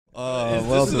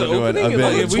Well,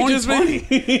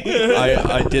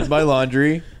 I did my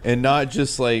laundry, and not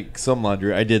just like some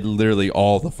laundry. I did literally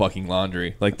all the fucking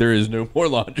laundry. Like there is no more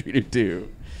laundry to do.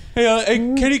 Hey,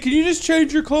 Kenny, can you just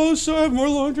change your clothes so I have more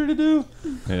laundry to do?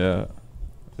 Yeah,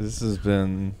 this has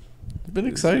been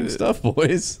exciting stuff,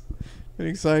 boys. Been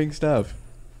exciting stuff.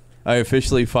 I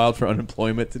officially filed for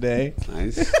unemployment today.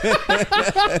 Nice.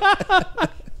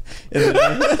 And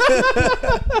then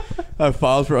I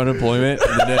filed for unemployment,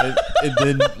 and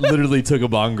then literally took a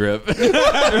bong grip.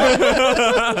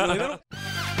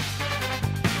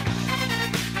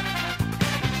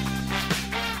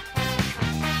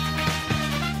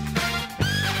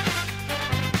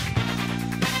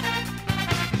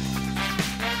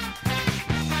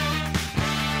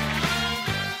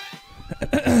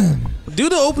 Do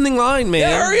the opening line, man.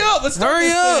 Yeah, hurry up. Let's start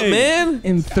this thing. Man.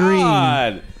 In 3,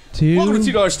 God. 2. Welcome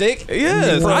to $2 Steak.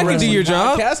 Yes, I can do your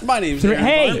job. Podcast. My name's 3. Aaron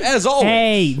Hey, Barton, as always.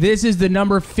 hey, this is the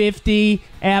number 50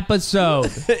 episode.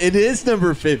 It is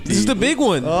number 50. This is the big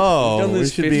one. Oh, we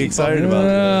should be excited about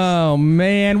this. Oh,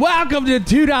 man. Welcome to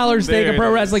 $2 Steak, a Very pro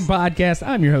nice. wrestling podcast.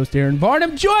 I'm your host, Aaron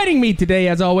Barnum. Joining me today,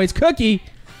 as always, Cookie,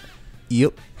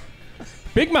 Yep.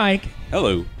 Big Mike,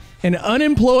 Hello. and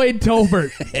Unemployed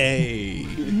Tolbert. Hey,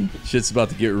 shit's about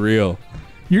to get real.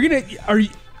 You're going to...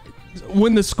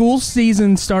 When the school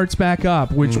season starts back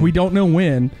up, which we don't know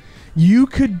when, you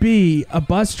could be a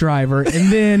bus driver,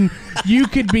 and then you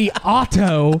could be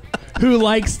Otto, who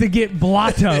likes to get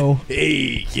blotto.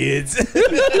 Hey, kids. Hey,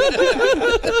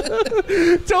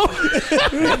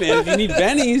 man, if you need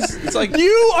bennies, it's like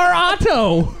You are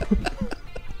Otto.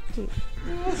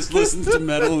 just listens to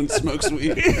metal and smokes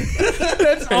weed.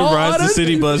 That's Hey, all rides Otto the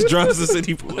city bus, drives the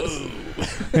city bus.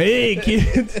 Hey,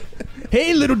 kids.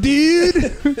 Hey, little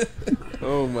dude.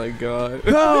 Oh, my God.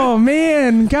 Oh,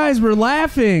 man. Guys, we're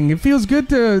laughing. It feels good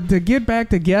to get back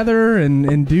together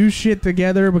and do shit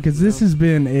together because this has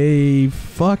been a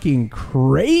fucking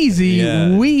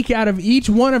crazy week out of each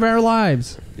one of our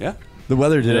lives. Yeah. The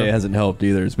weather today hasn't helped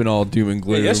either. It's been all doom and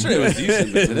gloom. Yeah, yesterday was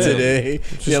decent, but today.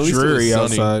 It's Yeah, at least it was dreary sunny.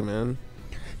 outside, man.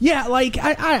 Yeah, like,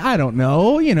 I don't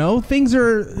know. You know, things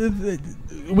are...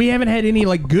 we haven't had any,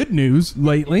 like, good news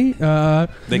lately. They No.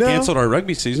 canceled our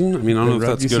rugby season. I mean, I don't know if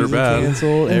that's Rugby good or season bad.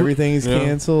 Canceled. Everything is Yeah.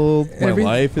 canceled. My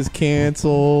life is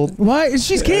canceled. What?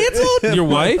 She's canceled? Your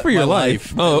wife or your My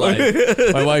life? My Oh,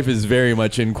 life. My wife is very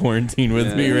much in quarantine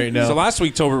with me right now. So last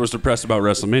week, Tolbert was depressed about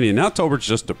WrestleMania. Now Tolbert's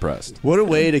just depressed. What a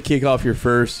way to kick off your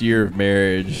first year of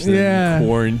marriage. than Yeah.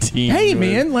 Quarantine. Hey,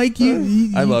 man, like,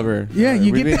 you I love her. Yeah,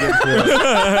 you We've get been getting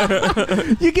through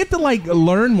it. you get to, like,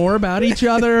 learn more about each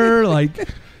other, like,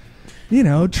 you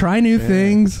know, try new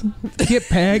things, get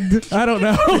pegged. I don't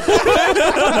know.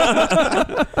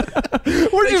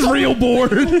 We're just real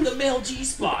bored. The male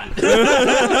G-spot.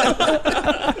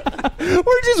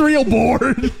 We're just real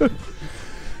bored.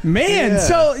 Man,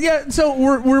 Yeah. so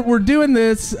we're doing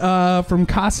this from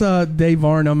Casa de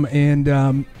Varnum,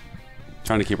 and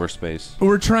Trying to keep our space.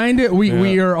 we're trying to.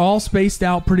 We are all spaced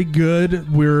out pretty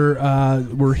good. We're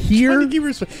here. Trying to keep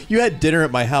her sp- You had dinner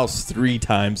at my house 3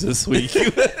 times this week.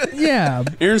 Yeah,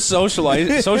 Aaron's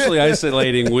socially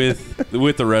isolating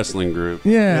with the wrestling group.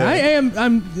 yeah.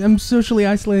 I'm socially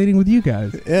isolating with you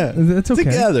guys. Yeah. That's okay.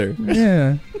 Together.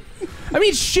 Yeah. I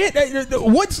mean, shit.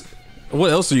 What's? what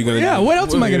else are you going to do? Yeah. What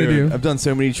else am I gonna do? I've done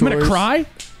so many I'm chores. gonna cry.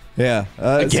 Yeah.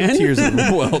 Again? Some tears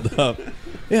have welled up.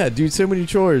 Yeah, dude, so many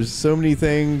chores, so many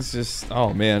things. Just,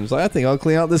 oh, man. It's like, I think I'll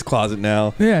clean out this closet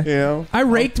now. Yeah. You know? I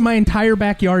raked my entire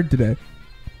backyard today.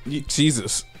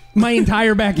 Jesus. My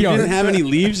entire You backyard. didn't have any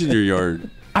leaves in your yard.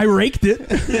 I raked it.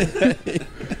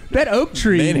 That oak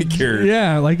tree. Manicured.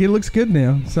 Yeah, like it looks good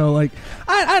now. So like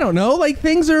I don't know, like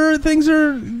things are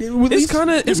It's kind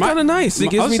of nice. It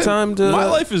gives me time to. My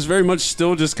life is very much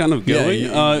still just kind of Yeah,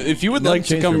 going. If you would nothing like to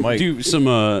changed come for Mike. do some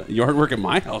yard work at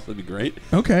my house, that'd be great.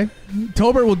 Okay.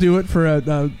 Tolbert will do it for a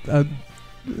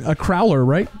crowler,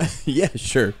 right? Yeah,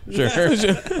 sure.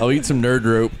 I'll eat some nerd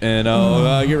rope and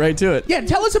I'll get right to it. Yeah,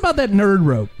 tell us about that nerd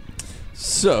rope.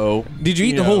 So, Did you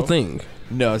eat the whole thing?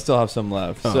 No, I still have some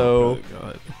left. Oh, so, good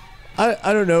God.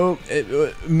 I don't know.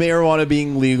 Marijuana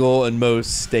being legal in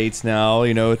most states now,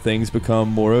 you know, things become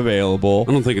more available.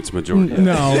 I don't think it's a majority.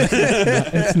 No,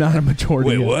 it's not a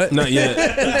majority. yet. Not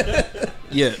yet.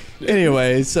 Yet.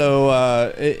 Anyway,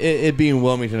 so it being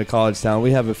Wilmington, a college town,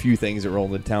 we have a few things that roll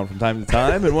into town from time to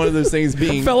time, and one of those things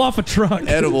being Fell off a truck.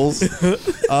 edibles.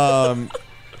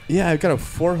 Yeah, I've got a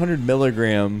 400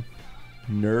 milligram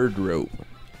nerd rope.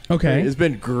 Okay. It's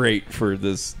been great for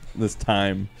this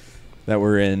time that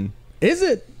we're in. Is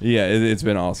it? Yeah, it's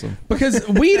been awesome. Because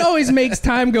weed always makes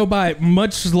time go by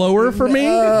much slower for me,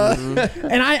 and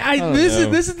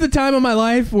this is the time of my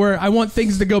life where I want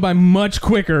things to go by much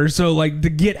quicker. So like to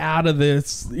get out of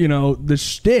this, the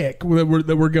shtick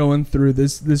that we're going through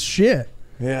this shit.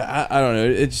 Yeah, I don't know.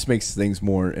 It just makes things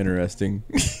more interesting.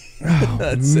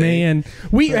 Oh, man,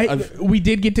 we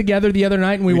did get together the other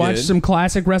night and we watched some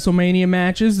classic WrestleMania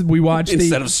matches. We watched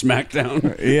instead of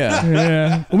SmackDown.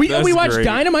 Yeah. We watched great.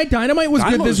 Dynamite. Dynamite was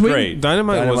good this week. Great.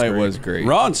 Dynamite was great.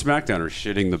 Raw and SmackDown are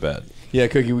shitting the bed. Yeah,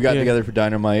 Cookie, we got together for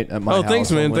Dynamite at my house. Oh,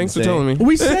 thanks, man. on Thanks for Wednesday. telling me.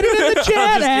 We said it in the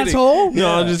chat, asshole. No,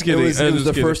 I'm just kidding. It was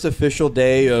the first official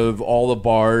day of all the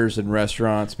bars and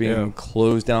restaurants being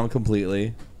closed down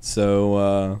completely.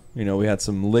 So, we had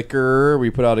some liquor.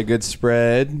 We put out a good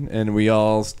spread, and we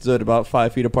all stood about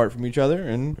 5 feet apart from each other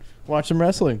and watched some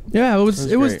wrestling. Yeah, it was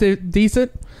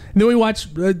decent. And then we watched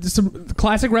some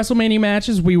classic WrestleMania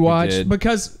matches. We watched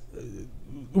because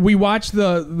we watched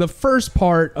the first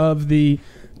part of the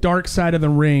Dark Side of the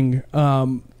Ring.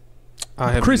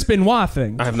 Chris Benoit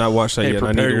thing. I have not watched that yet.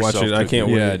 I need to watch it. I can't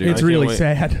wait. Yeah, dude. It's really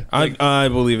sad. I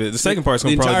believe it. The second part's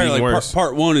going to probably be worse.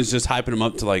 Part one is just hyping him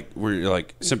up to where you're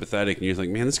like sympathetic and you're like,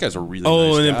 man, this guy's a really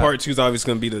nice and then guy. part 2 is obviously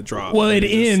going to be the drop. Well, it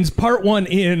ends. Part 1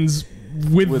 ends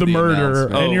with the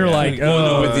murder, and you're like,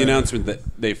 with the announcement that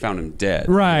they found him dead.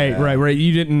 Right.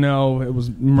 You didn't know it was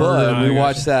murder. But we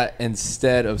watched that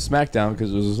instead of SmackDown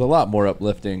because it was a lot more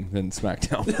uplifting than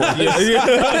SmackDown.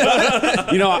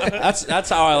 That's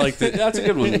how I liked it. That's a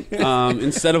good one.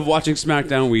 Instead of watching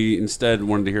SmackDown, we instead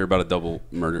wanted to hear about a double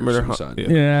murder suicide.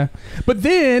 Yeah. But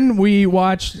then we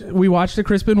watched the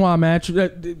Chris Benoit match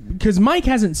because Mike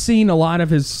hasn't seen a lot of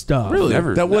his stuff. Really?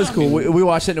 Never. That was cool. We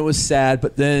watched it and it was sad,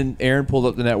 but then Aaron pulled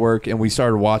up the network and we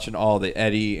started watching all the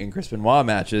Eddie and Chris Benoit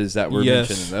matches that were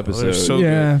mentioned in the episode. So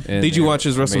good. Did you watch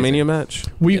his WrestleMania match?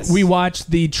 We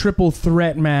watched the triple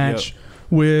threat match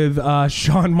with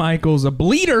Shawn Michaels, a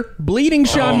bleeding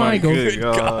Shawn Michaels.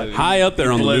 High up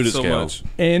there on the Luda scale.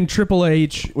 And Triple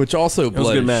H. Which also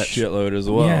bled a shitload as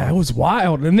well. Yeah, it was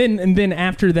wild. And then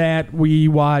after that, we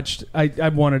watched, I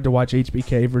wanted to watch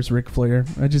HBK versus Ric Flair.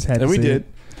 I just had to see it.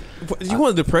 You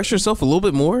wanted to press yourself a little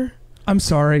bit more? I'm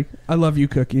sorry. I love you,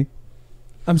 Cookie.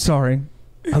 I'm sorry.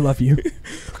 I love you.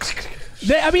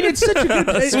 It's such a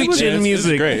good... Sweet chin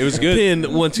music. It was great. It was good.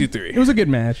 Pin 1, 2, 3. It was a good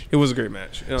match. It was a great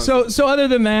match. So other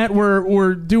than that,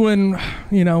 we're doing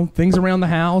things around the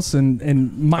house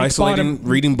and Mike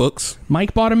reading books.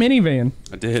 Mike bought a minivan.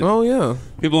 I did. Oh yeah.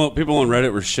 People on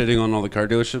Reddit were shitting on all the car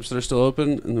dealerships that are still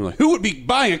open, and they're like, "Who would be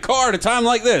buying a car at a time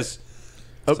like this?"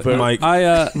 Mike.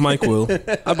 Mike will.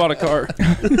 I bought a car.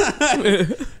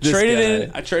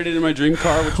 I traded in my dream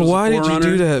car, which was Why a did you 4Runner.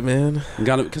 do that, man?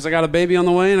 Got it because I got a baby on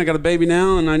the way, and I got a baby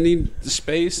now, and I need the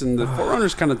space, and the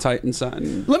 4Runner's kind of tight inside.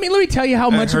 Let me tell you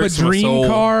how much of a dream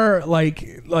car like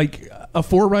a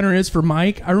 4Runner is for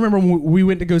Mike. I remember when we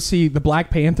went to go see the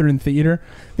Black Panther in theater.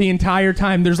 The entire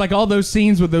time, there's like all those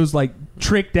scenes with those like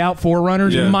tricked out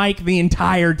 4Runners. Yeah. And Mike, the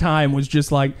entire time, was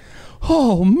just like,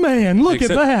 "Oh man, look at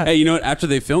that!" Hey, you know what? After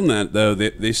they filmed that, though,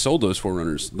 they sold those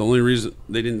 4Runners. The only reason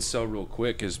they didn't sell real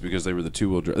quick is because they were the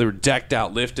 2-wheel drive. They were decked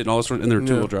out, lifted, all sorts, and they were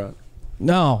 2-wheel drive.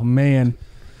 No, man.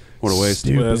 What a waste!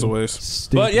 Stupid. That's a waste.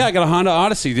 Stupid. But yeah, I got a Honda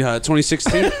Odyssey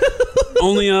 2016.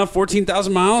 Only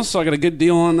 14,000 miles, so I got a good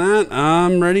deal on that.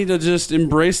 I'm ready to just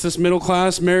embrace this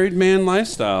middle-class married man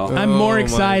lifestyle. I'm more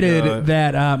excited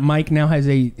that Mike now has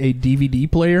a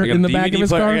DVD player in the back of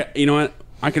his car. You know what?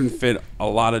 I can fit a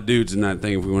lot of dudes in that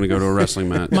thing if we want to go to a wrestling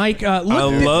match. Mike, I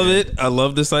love it. I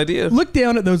love this idea. Look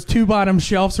down at those 2 bottom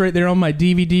shelves right there on my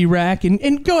DVD rack,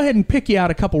 and go ahead and pick you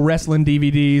out a couple wrestling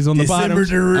DVDs on the bottom.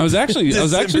 I was actually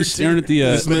staring at the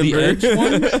Edge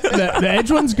one. The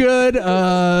Edge one's good.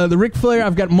 The Ric Flair,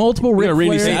 I've got multiple Ric Flair.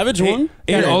 Randy Savage one.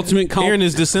 Aaron,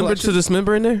 is December to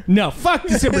Dismember in there? No, fuck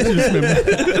December to Dismember.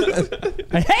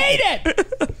 I hate it.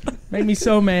 Made me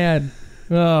so mad.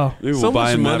 Oh, maybe we'll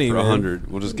buy him money for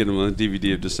 100. We'll just get him on a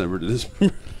DVD of December to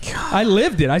December. I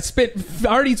lived it. I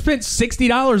already spent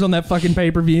 $60 on that fucking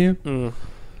pay-per-view.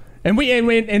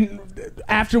 And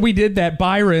after we did that,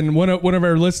 Byron, one of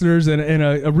our listeners and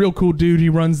a real cool dude, he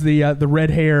runs the Red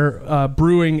Hair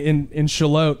Brewing in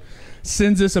Charlotte,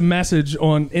 sends us a message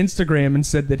on Instagram and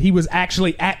said that he was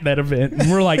actually at that event. And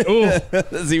we're like, oh,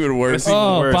 that's even worse.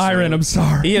 Oh, Byron, man. I'm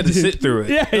sorry. He had to sit through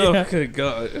it. Yeah. Oh, good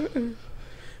God.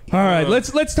 All right,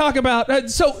 let's talk about.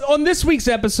 So on this week's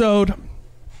episode,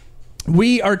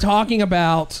 we are talking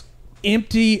about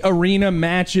empty arena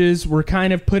matches. We're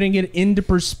kind of putting it into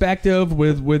perspective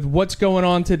with what's going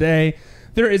on today.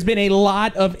 There has been a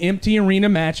lot of empty arena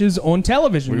matches on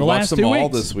television. We've the watched last them 2 all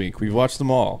weeks. this week. We've watched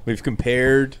them all. We've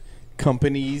compared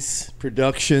companies,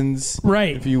 productions,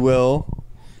 Right. if you will.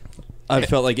 I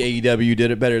felt like AEW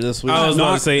did it better this week. I was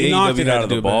about to say knocked AEW it had out to of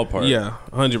do the it better. ballpark. Yeah,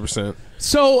 100%.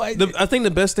 So I think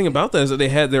the best thing about that is that they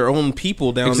had their own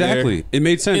people down there. Exactly. It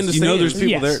made sense. in the You know, there's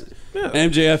stands. people Yes. there. Yeah.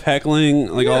 MJF heckling,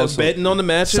 like all this. betting on the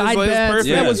matches. side like, it's bets,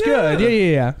 perfect. that was good.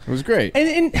 Yeah. It was great.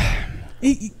 And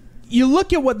you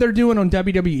look at what they're doing on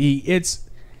WWE,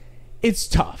 it's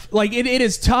tough. Like it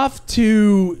is tough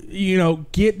to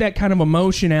get that kind of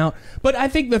emotion out. But I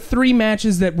think the 3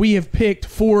 matches that we have picked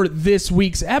for this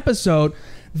week's episode,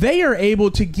 they are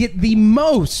able to get the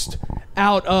most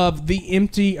out of the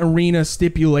empty arena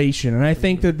stipulation. And I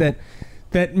think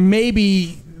that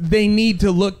maybe they need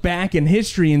to look back in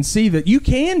history and see that you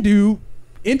can do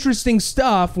interesting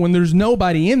stuff when there's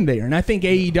nobody in there. And I think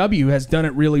AEW has done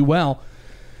it really well.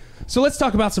 So let's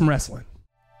talk about some wrestling.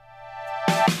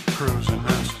 Cruising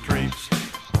the streets,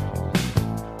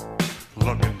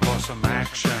 looking for some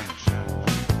action.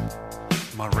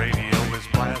 My radio is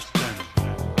blasting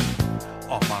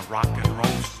on my rock and roll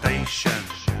station.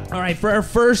 All right, for our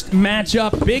first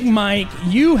matchup, Big Mike,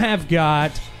 you have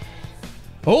got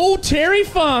Terry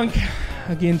Funk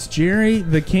against Jerry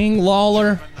the King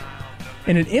Lawler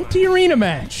in an empty arena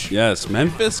match. Yes,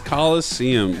 Memphis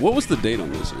Coliseum. What was the date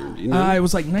on this here? Do you know? It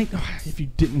was like if you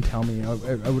didn't tell me,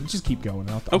 I would just keep going.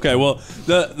 Okay, well,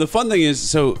 the fun thing is,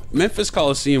 so Memphis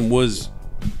Coliseum was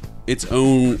its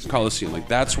own Coliseum. Like,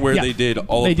 that's where Yeah. they did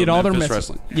all They of the did all their Memphis mes-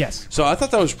 wrestling. Yes. So I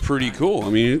thought that was pretty cool. I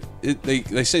mean,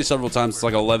 they say several times it's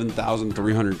like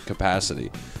 11,300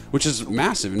 capacity, which is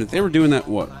massive. And if they were doing that,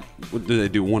 what did they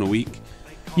do, one a week?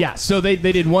 Yeah, so they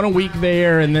did one a week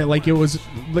there, and then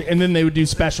and then they would do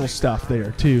special stuff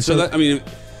there too. So that, I mean,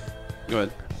 go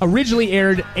ahead. Originally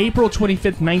aired April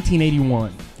 25th,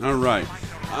 1981. All right.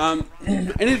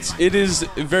 And it is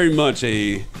very much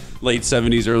a late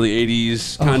 70s, early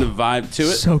 80s kind of vibe to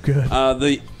it. So good.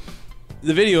 The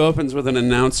video opens with an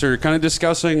announcer kind of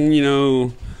discussing,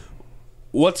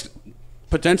 what's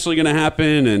potentially going to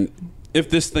happen, and if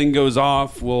this thing goes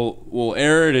off, we'll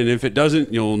air it, and if it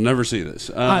doesn't, you'll never see this.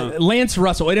 Lance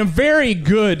Russell, and a very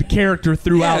good character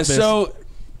throughout this. So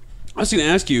I was going to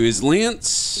ask you, is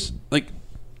Lance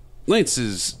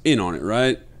is in on it,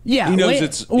 right? Yeah, he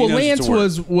knows Lance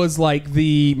was like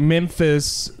the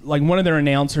Memphis, like one of their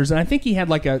announcers, and I think he had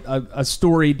like a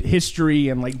storied history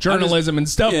and like journalism and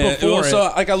stuff before. So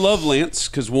I love Lance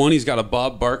because one, he's got a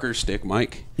Bob Barker stick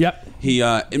mic. Yep. He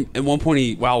at one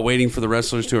point, while waiting for the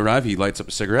wrestlers to arrive, he lights up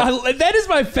a cigarette. That is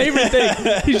my favorite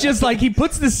thing. He's just like, he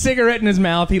puts the cigarette in his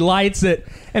mouth, he lights it,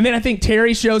 and then I think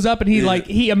Terry shows up and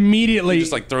he immediately He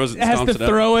just throws it and has stomps to it out.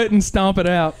 throw it and stomp it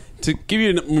out. To give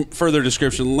you a further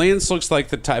description, Lance looks like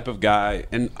the type of guy,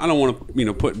 and I don't want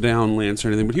to put down Lance or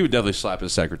anything, but he would definitely slap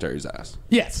his secretary's ass.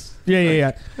 Yes.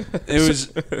 Yeah. It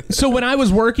was So when I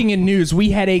was working in news,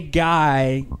 we had a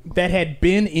guy that had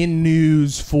been in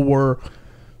news for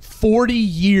 40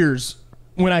 years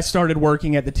when I started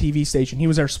working at the TV station. He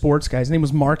was our sports guy. His name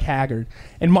was Mark Haggard.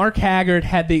 And Mark Haggard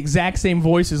had the exact same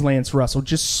voice as Lance Russell,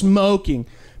 just smoking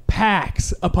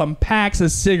packs upon packs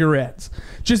of cigarettes.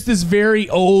 Just this very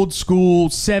old school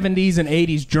 70s and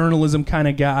 80s journalism kind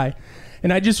of guy.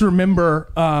 And I just remember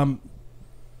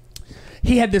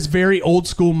he had this very old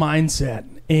school mindset,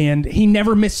 and he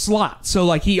never missed slots. So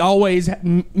like he always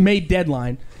made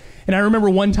deadline. And I remember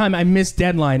one time I missed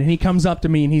deadline, and he comes up to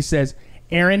me and he says,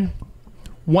 "Aaron,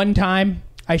 one time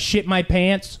I shit my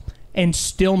pants and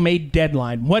still made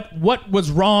deadline. What was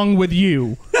wrong with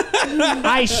you?"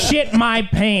 "I shit my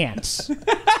pants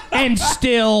and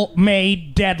still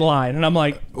made deadline." And I'm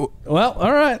like, well,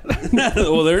 all right.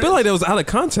 well, I feel like that was out of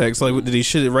context. Like, did he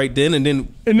shit it right then and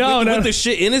then? No. With the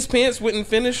shit in his pants wouldn't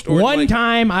finish? Or One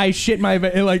time I shit my,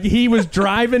 like, he was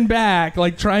driving back,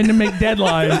 like trying to make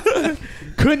deadline,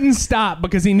 couldn't stop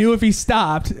because he knew if he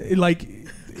stopped, like,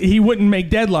 he wouldn't make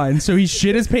deadline, so he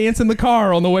shit his pants in the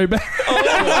car on the way back.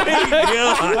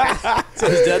 So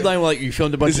his deadline, like, you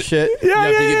filmed a bunch of shit. You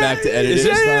have to get back to edit it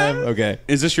this time. Okay.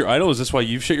 Is this your idol? Is this why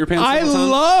you've shit your pants? I all the time?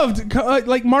 loved,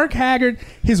 like, Mark Haggard.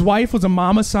 His wife was a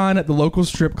mama san at the local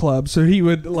strip club, so he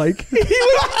would like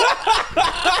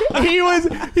he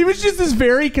was just this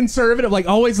very conservative, like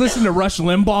always listened to Rush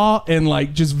Limbaugh and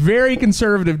like just very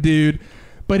conservative dude.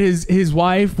 But his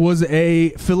wife was a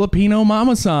Filipino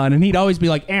mama san, and he'd always be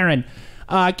like, "Aaron,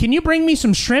 can you bring me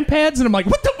some shrimp heads?" And I'm like,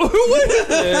 "What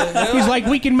the?" He's like,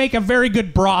 "We can make a very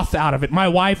good broth out of it. My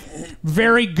wife,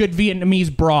 very good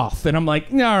Vietnamese broth." And I'm like,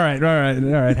 all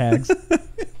right, Hags.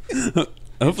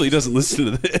 Hopefully he doesn't listen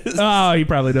to this. Oh, he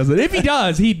probably doesn't. If he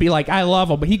does, he'd be like, I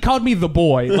love him. But he called me the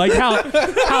boy. Like how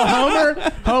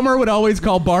Homer would always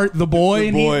call Bart the boy.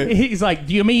 The boy. He's like,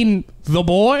 do you mean the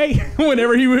boy?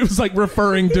 Whenever he was like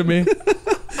referring to me.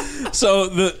 So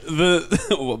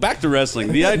well, back to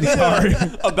wrestling. The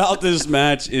idea about this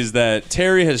match is that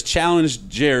Terry has challenged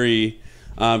Jerry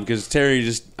because Terry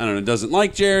just, I don't know, doesn't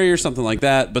like Jerry or something like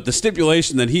that. But the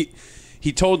stipulation that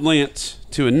he told Lance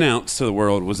to announce to the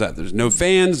world was that there's no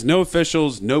fans, no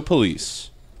officials, no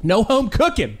police, no home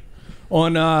cooking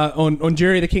on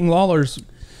Jerry the King Lawler's.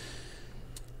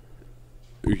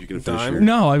 Are you gonna finish?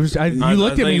 No, you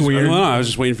looked at me weird. No, I was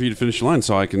just waiting for you to finish the line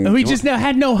so I can. We just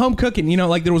had no home cooking. You know,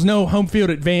 like there was no home field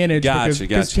advantage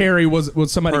because Terry was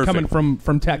somebody coming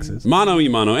from Texas. Mano y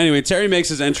mano. Anyway, Terry makes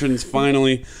his entrance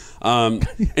finally, and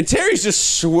Terry's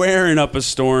just swearing up a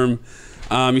storm.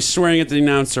 He's swearing at the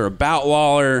announcer about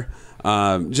Lawler,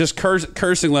 just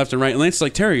cursing left and right. And Lance's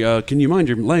like, Terry, can you mind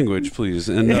your language, please?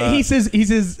 And he says,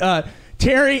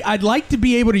 Terry, I'd like to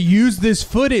be able to use this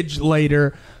footage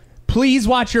later. Please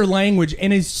watch your language.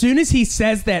 And as soon as he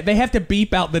says that, they have to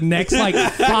beep out the next like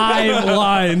 5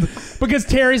 lines because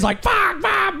Terry's like, fuck,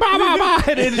 bah, bah, bah, bah,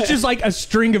 and it's just like a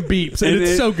string of beeps, and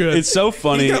it's so good. It's so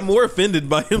funny. He got more offended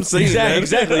by him saying that.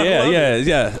 Exactly.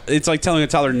 Yeah. It's like telling a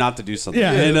toddler not to do something.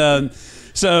 Yeah. And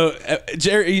so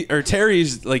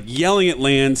Terry's like yelling at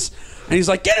Lance, and he's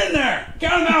like, "Get in there,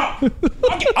 count him out.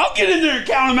 I'll get in there and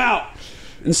count him out."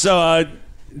 And so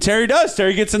Terry does.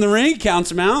 Terry gets in the ring,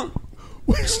 counts him out.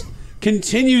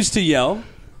 Continues to yell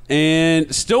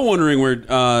and still wondering where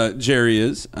Jerry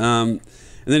is. And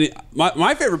then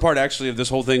my favorite part actually of this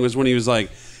whole thing was when he was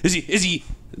like, is he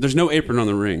there's no apron on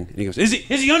the ring. And he goes, is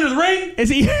he under the ring? Is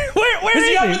he where is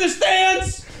he up in the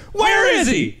stands? Where is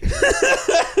he?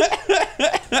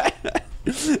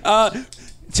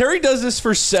 Terry does this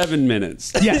for 7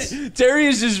 minutes. Yes. Terry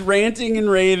is just ranting and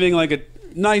raving like a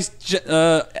nice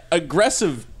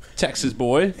aggressive Texas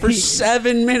boy for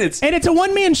 7 minutes, and it's a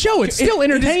one-man show. It's still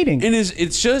entertaining.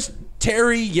 It's just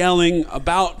Terry yelling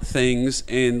about things,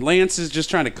 and Lance is just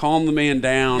trying to calm the man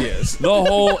down. Yes. The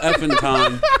whole effing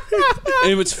time.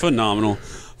 It was phenomenal.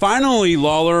 Finally,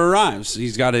 Lawler arrives.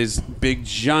 He's got his big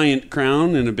giant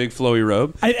crown and a big flowy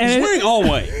robe. He's wearing all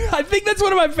white. I think that's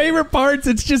one of my favorite parts.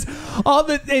 It's just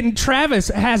and Travis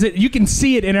has it. You can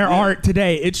see it in our art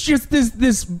today. It's just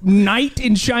this knight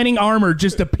in shining armor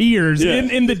just appears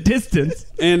in the distance.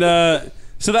 And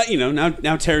so that,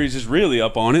 now Terry's just really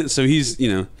up on it. So he's,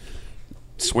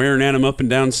 swearing at him up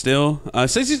and down still.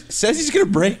 Says he's going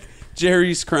to break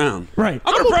Jerry's crown. Right.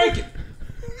 I'm going to break it.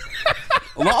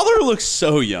 Lawler looks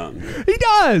so young. He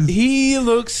does. He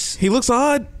looks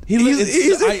odd.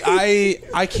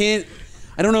 I can't.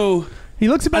 I don't know. He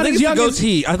looks about as young.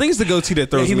 Goatee. I think it's the goatee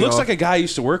that throws me off. He looks like a guy I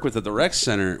used to work with at the rec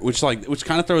center, which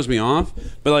kind of throws me off.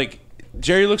 But like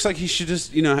Jerry looks like he should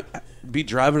just be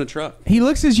driving a truck. He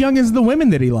looks as young as the women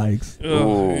that he likes.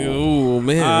 Oh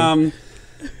man.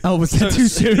 Was that too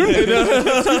soon?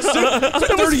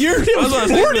 30 years.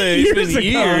 40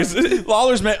 years.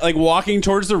 Lawler's walking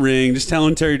towards the ring, just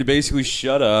telling Terry to basically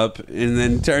shut up, and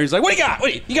then Terry's like, "What do you got?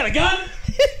 You got a gun?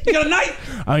 You got a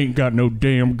knife? I ain't got no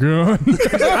damn gun.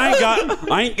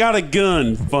 I ain't got a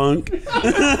gun, Funk."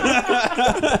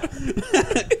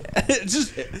 It's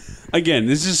just, again,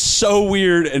 this is so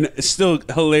weird and still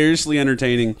hilariously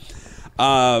entertaining.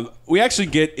 We actually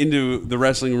get into the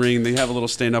wrestling ring. They have a little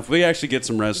standoff. We actually get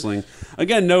some wrestling.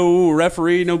 Again, no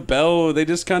referee, no bell. They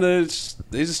just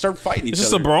start fighting each other. It's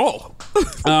just a brawl.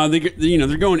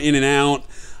 They're going in and out.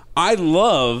 I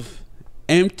love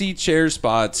empty chair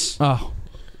spots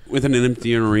with an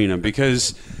empty arena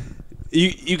because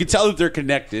you can tell that they're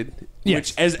connected.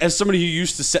 Yes. Which, as somebody who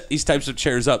used to set these types of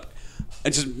chairs up,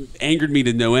 it just angered me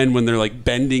to no end when they're like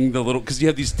bending the little, because you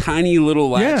have these tiny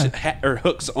little or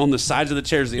hooks on the sides of the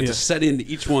chairs that you have to set into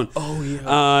each one. Oh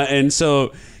yeah. And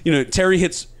so Terry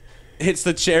hits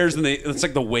the chairs and it's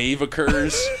like the wave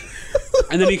occurs,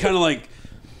 and then he kind of like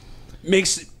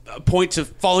makes a point to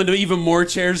fall into even more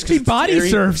chairs because he body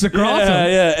surfs across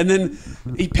them. Yeah, and then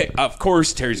of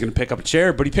course Terry's going to pick up a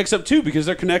chair, but he picks up two because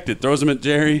they're connected. Throws them at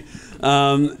Jerry.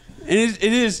 And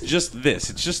it is just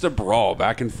this. It's just a brawl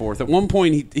back and forth. At one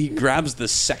point, he grabs the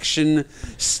section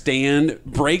stand,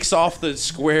 breaks off the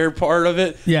square part of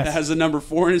it that has the number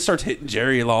 4, and it starts hitting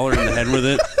Jerry Lawler in the head with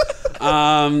it.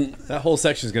 That whole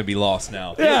section is going to be lost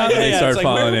now. Yeah, they start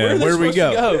falling in. Where do we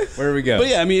go? Where do we go? But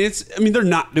yeah, they're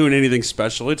not doing anything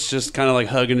special. It's just kind of like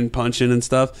hugging and punching and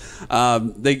stuff.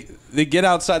 They get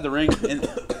outside the ring,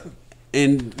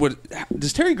 And what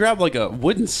does Terry grab like a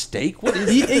wooden stake? What is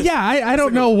it? Yeah, I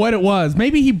don't know what it was.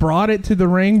 Maybe he brought it to the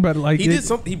ring, but like He did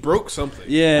something. He broke something.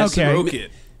 Yeah. Okay. He broke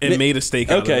it and made a steak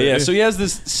out of it. Okay, yeah. So he has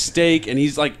this steak, and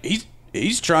he's like,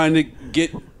 he's trying to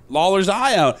get Lawler's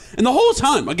eye out, and the whole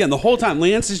time,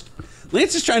 Lance is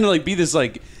trying to like be this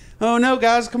like, oh no,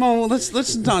 guys, come on,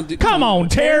 let's not do. Come on,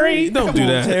 Terry. Don't do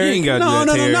that. Terry. You ain't gotta do that,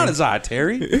 No, Terry. not his eye,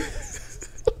 Terry.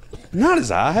 Not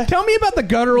his eye. Tell me about the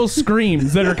guttural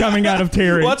screams that are coming out of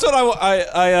Terry. Well, that's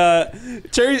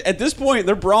what Terry. At this point,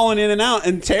 they're brawling in and out,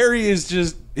 and Terry is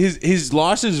just he's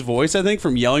lost his voice, I think,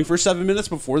 from yelling for 7 minutes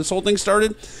before this whole thing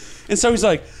started, and so he's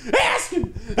like, ask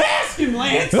him,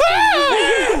 Lance.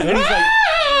 And he's like,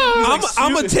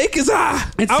 I'm gonna take his eye.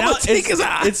 I'm gonna take his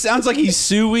eye. It sounds like he's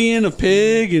suing a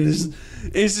pig, and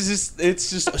it's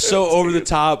just so over the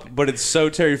top, but it's so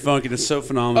Terry Funk, and it's so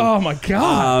phenomenal. Oh my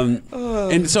god!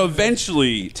 And so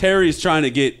eventually, Terry's trying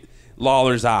to get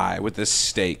Lawler's eye with this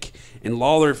stake, and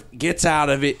Lawler gets out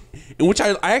of it, in which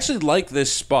I actually like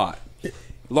this spot.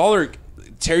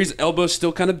 Terry's elbow's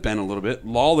still kind of bent a little bit.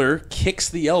 Lawler kicks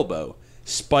the elbow,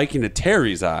 spiking to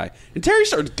Terry's eye, and Terry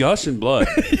starts gushing blood,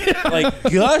 like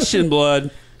gushing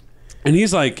blood, and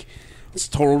he's like, it's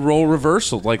total role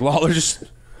reversal. Like Lawler just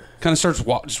kind of starts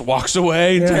walks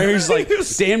away, and Terry's like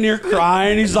damn near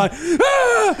crying. He's like, call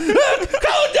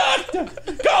a doctor,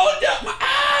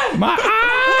 my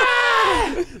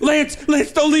eye, Lance,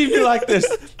 don't leave me like this.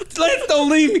 Lance, don't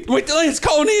leave me. Wait, Lance,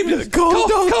 call an ambulance. Call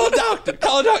a doctor.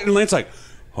 And Lance's like,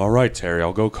 all right, Terry,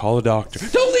 I'll go call a doctor.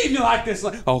 Don't leave me like this.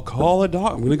 I'll call a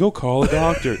doctor. I'm gonna go call a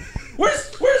doctor.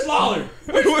 Where's Lawler?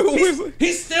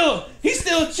 He's still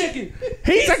a chicken.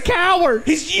 He's a coward.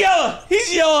 He's yellow.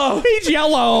 He's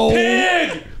yellow.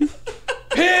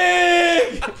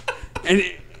 Pig.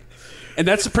 And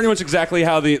that's pretty much exactly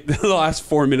how the last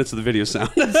 4 minutes of the video sound.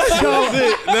 That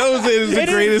was it. It was the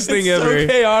greatest thing ever. So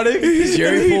chaotic.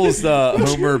 Jerry pulls the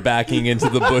Homer backing into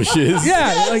the bushes.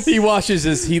 Yeah, like he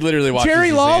literally watches. Jerry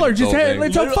his Lawler hands just all had day.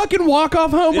 it's a fucking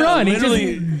walk-off home run. He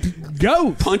literally just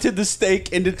goes. punted the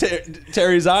stake into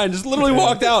Terry's eye and just literally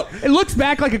walked out. It looks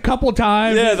back like a couple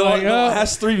times. Yeah, It's the like,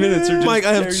 last 3 minutes are just Mike,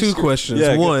 I have Terry's two scream. questions.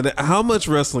 Yeah, One, how much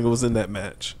wrestling was in that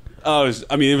match? I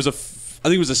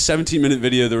think it was a 17-minute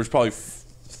video. There was probably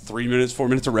 3 minutes, 4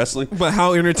 minutes of wrestling. But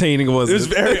how entertaining was it? It was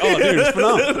very, dude, it's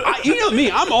phenomenal. You know me,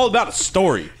 I'm all about a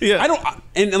story. Yeah. I don't,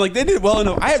 and like they did it well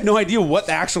enough. I have no idea what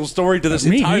the actual story to this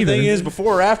Me entire either. thing is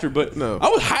before or after, but No. I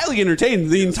was highly entertained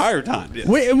the entire time. Yeah.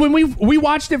 When we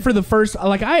watched it for the first,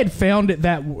 like I had found it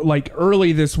that like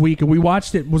early this week, and we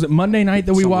watched it. Was it Monday night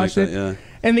that we Something watched like it? that, yeah.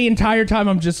 And the entire time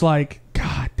I'm just like,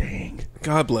 God dang,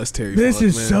 God bless Terry. this Funk,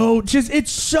 is man.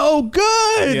 it's so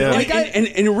good. Yeah. Like and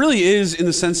it really is in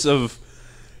the sense of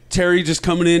Terry just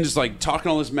coming in, just like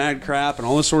talking all this mad crap and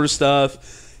all this sort of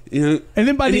stuff, you know. And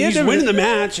then by the end he's of winning it- the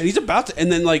match, and he's about to, and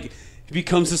then like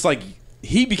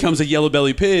he becomes a yellow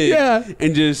belly pig, Yeah.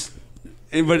 and just.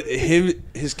 But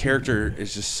his character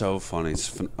is just so funny.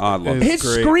 I love it. his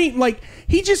great. scream, like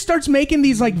he just starts making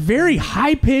these like very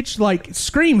high pitched like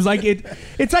screams. Like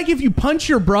it's like if you punch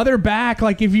your brother back,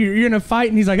 like if you're in a fight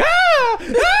and he's like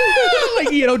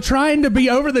like trying to be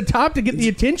over the top to get the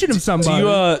attention of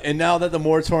somebody. And now that the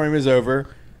moratorium is over,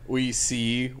 we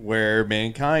see where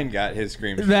Mankind got his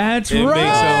scream. That's It right.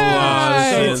 makes a lot of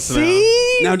sense now.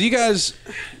 See, Now, do you guys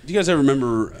ever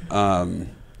remember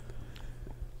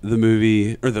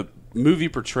the movie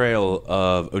portrayal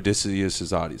of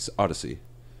Odysseus' Odyssey?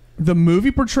 the movie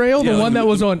portrayal, Yeah, the like one the- that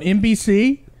was on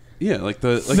NBC. Yeah, like it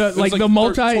was the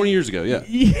multi 20 years ago. Yeah.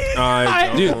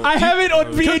 I don't. I have it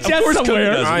on VHS Of course Cody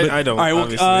somewhere. does, but- I don't, All right, well,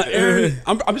 obviously. Aaron,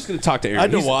 I'm just going to talk to Aaron. I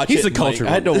had to watch he's it. a culture. I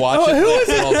had to watch Oh, it. who in is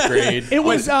it? 12th grade. It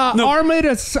was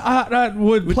Armida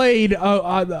would played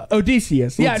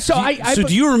Odysseus. Yeah, so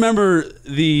do you remember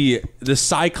the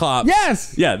Cyclops?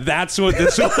 Yes. Yeah, that's what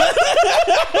this was.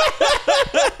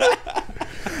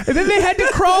 And then they had to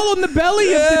crawl on the belly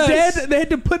of the dead. They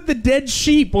had to put the dead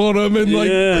sheep on them and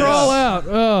crawl out.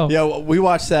 Oh, Yeah, well, we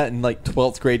watched that in like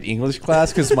 12th grade English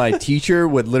class because my teacher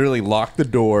would literally lock the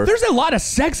door, there's a lot of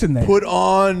sex in there. put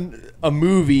on a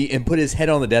movie, and put his head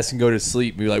on the desk and go to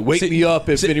sleep. Be like, wake me up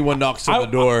if anyone knocks on the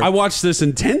door. I watched this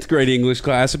in 10th grade English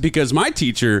class because my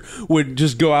teacher would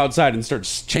just go outside and start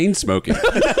chain smoking.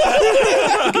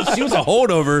 She was a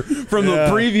holdover from the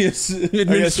previous I guess we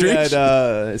administration.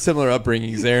 had similar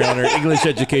upbringings there on our English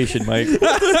education, Mike.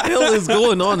 What the hell is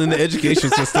going on in the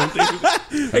education system?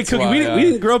 Hey, Cookie, why, we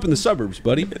didn't grow up in the suburbs,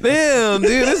 buddy. Damn,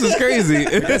 dude, this is crazy.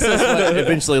 This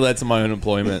eventually led to my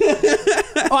unemployment.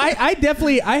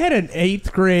 I had an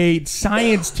 8th grade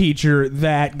science teacher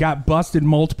that got busted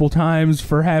multiple times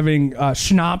for having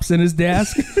schnapps in his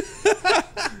desk.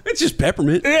 It's just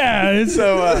peppermint. Yeah.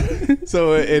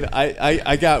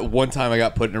 I got one time I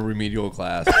got put in a remedial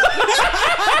class.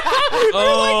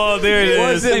 Oh, there it is.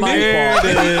 Wasn't my fault.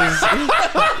 It is.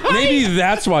 Maybe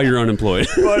that's why you're unemployed.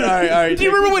 But, all right, Do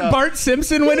you remember when Bart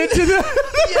Simpson went into the?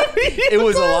 It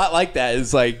was a lot like that.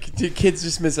 It's like kids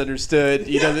just misunderstood.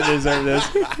 He doesn't deserve this.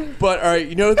 But all right,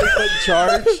 you know what they put in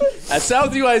charge at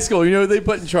Southview High School? You know what they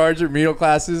put in charge of remedial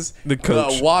classes? The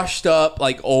coach. Washed up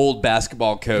like old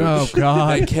basketball coach. Oh,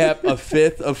 God. That kept a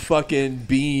fifth of fucking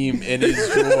beam in his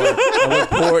drawer and would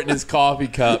pour it in his coffee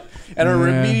cup. And our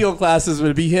remedial classes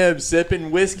would be him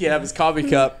sipping whiskey out of his coffee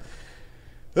cup.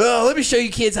 Oh, let me show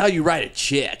you kids how you write a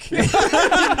check. Like,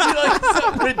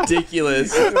 so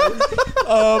ridiculous.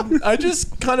 I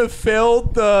just kind of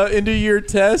failed the end of year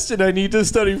test, and I need to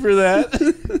study for that.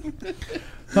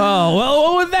 Oh,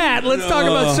 well, with that, let's talk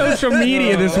about social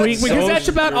media this week, because that's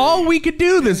about all we could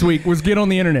do this week was get on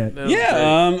the internet.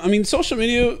 Yeah, I mean, social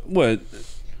media, what?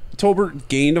 Tolbert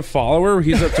gained a follower.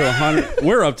 He's up to 100.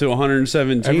 We're up to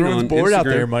 117 Everyone's on bored Instagram. out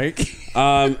there, Mike.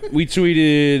 We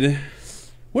tweeted...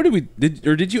 What did we...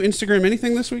 Did you Instagram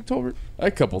anything this week, Tolbert? A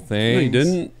couple things. No, you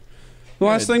didn't. The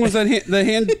last thing was that the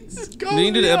hand...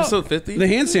 You did episode 50? The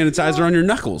hand sanitizer on your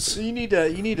knuckles. You need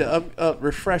to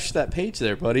refresh that page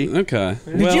there, buddy. Okay.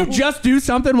 Did you just do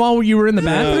something while you were in the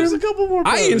bathroom? There's a couple more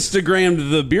I posts. Instagrammed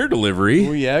the beer delivery.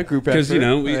 Oh, yeah, group effort. Because we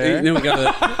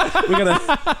gotta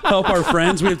help our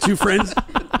friends. We have two friends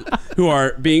who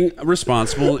are being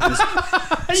responsible.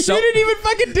 You didn't even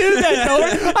fucking do that,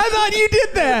 Tolbert. I thought you did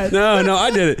that. No,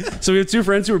 I did it. So we have two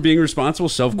friends who are being responsible,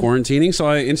 self-quarantining. So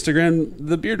I Instagrammed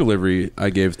the beer delivery I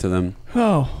gave to them.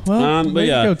 Oh, well, but there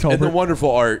yeah. you go, And the Tolbert.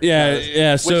 wonderful art. Yeah, guys.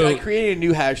 yeah. So Which I created a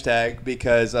new hashtag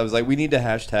because I was like, we need to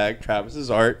hashtag Travis's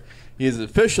art. His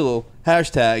official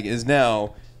hashtag is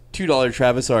now $2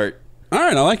 Travis art. all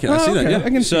right, I like it. I see that. okay. Yeah. I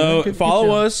can see that. So Good follow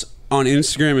job. us on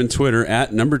Instagram and Twitter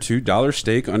at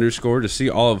 @$2steak_ to see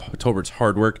all of Tolbert's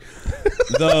hard work.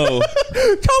 Though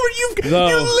Tolbert, you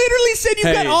literally said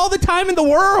you've got all the time in the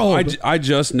world. I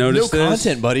just No noticed this.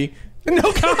 content, buddy. No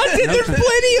content. There's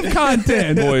plenty of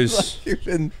content. Boys. You've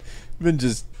been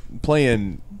just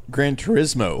playing Gran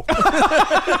Turismo.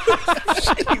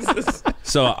 Jesus.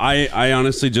 So I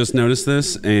honestly just noticed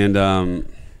this, and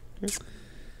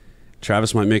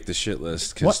Travis might make the shit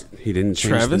list because he didn't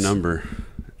change Travis? the number.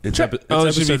 It's it should be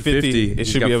episode 50. It He's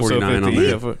should got be episode 49 on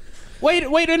 50. there.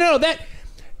 Wait, no, that.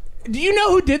 Do you know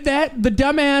who did that? The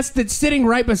dumbass that's sitting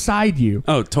right beside you.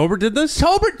 Oh, Tolbert did this?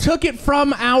 Tolbert took it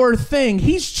from our thing.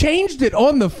 He's changed it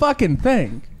on the fucking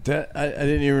thing. I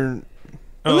didn't even.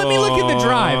 Let me look at the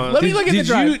drive. Let me look at the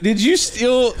drive. Did you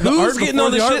steal the art getting before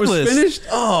on the art shit was list? finished?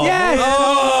 Oh, Yeah.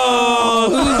 Oh,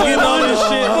 who's getting on this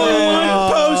shit?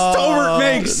 One post Tolbert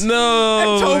makes.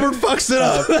 No. Tolbert fucks it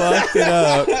up. fucked it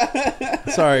up.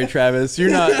 Sorry, Travis. You're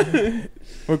not.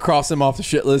 We'll cross him off the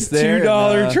shit list there.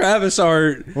 $2 Travis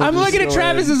art. I'm looking at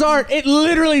Travis's art. It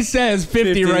literally says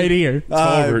 50 right here.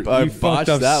 Tolbert, I you botched fucked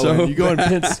up that so one. You go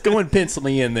bad. and pencil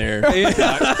me in there.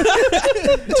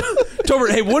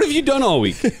 Tolbert, hey, what have you done all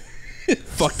week?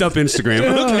 Fucked up Instagram.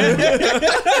 Okay.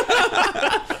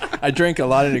 I drank a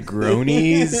lot of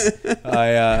Negronis.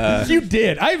 You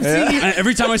did. I've seen you.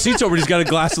 Every time I see Tolbert, he's got a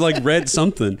glass of like red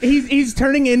something. He's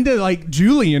turning into like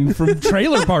Julian from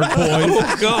Trailer Park Boys.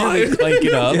 Oh God! Clank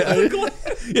it up.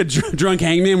 Yeah, drunk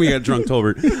hangman. We got drunk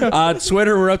Tolbert.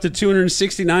 Twitter, we're up to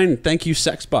 269. Thank you,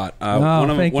 Sexbot.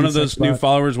 One of those new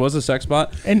followers was a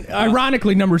Sexbot. And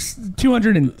ironically, number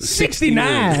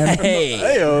 269.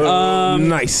 Hey,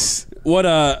 Nice. What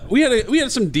we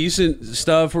had some decent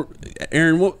stuff.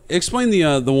 Aaron, explain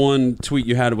the one tweet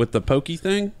you had with the pokey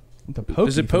thing. The Pokey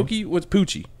Is it pokey? What's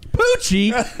Poochie?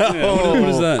 Poochie? What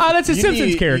is that? Oh, that's a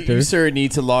Simpsons character. You sir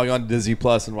need to log on to Disney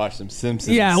Plus and watch some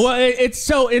Simpsons. Yeah, well, it's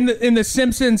so in the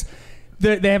Simpsons,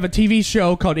 they have a TV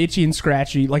show called Itchy and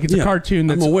Scratchy. Like it's a cartoon.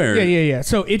 That's, I'm aware. Yeah.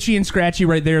 So Itchy and Scratchy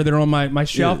right there. They're on my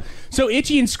shelf. Yeah. So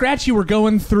Itchy and Scratchy were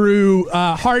going through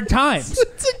hard times,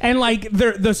 and like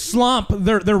the slump,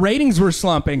 their ratings were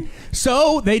slumping.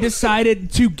 So they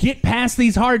decided to get past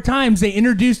these hard times. They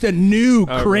introduced a new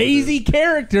crazy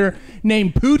character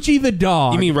named Poochie the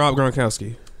dog. You mean Rob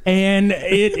Gronkowski? And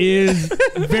it is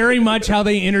very much how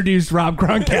they introduced Rob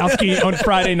Gronkowski on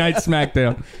Friday Night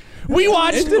SmackDown. We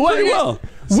watched pretty well.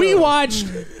 We watched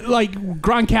like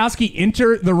Gronkowski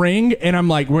enter the ring, and I'm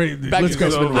like, let's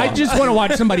go. I just want to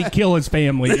watch somebody kill his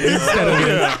family instead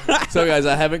of him. So guys,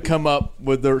 I haven't come up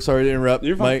with the. Sorry to interrupt,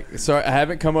 Mike. Sorry, I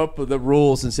haven't come up with the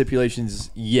rules and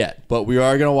stipulations yet, but we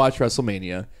are gonna watch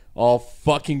WrestleMania, all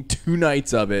fucking 2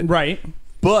 nights of it. Right.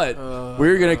 But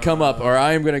we're gonna come up, or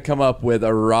I am gonna come up with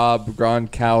a Rob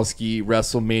Gronkowski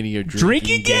WrestleMania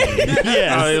drinking game.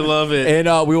 Yes. I love it.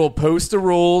 And we will post the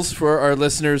rules for our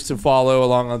listeners to follow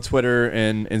along on Twitter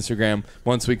and Instagram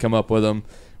once we come up with them.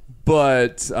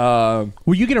 But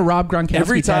will you get a Rob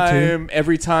Gronkowski tattoo?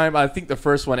 Every time, I think the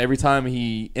first one, every time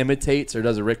he imitates or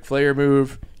does a Ric Flair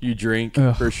move, you drink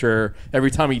for sure.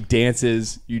 Every time he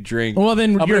dances, you drink. Well,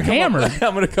 then you're hammered.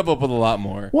 I'm going to come up with a lot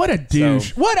more. What a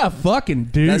douche. What a fucking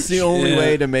douche. That's the only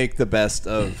way to make the best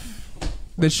of...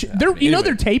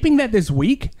 they're taping that this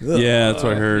week? Yeah, that's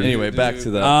what I heard. Anyway, back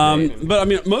to that. But I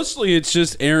mean, mostly it's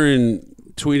just Aaron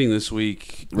tweeting this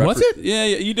week. Was it? Yeah,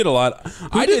 you did a lot.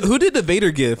 Who did the Vader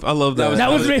gif? I love that.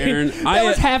 That was me. Aaron. That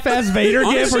was half-ass Vader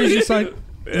gif where he's just like...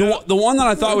 The one that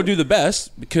I thought would do the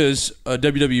best, because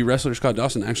WWE wrestler Scott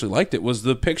Dawson actually liked it, was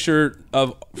the picture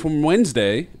from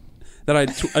Wednesday that I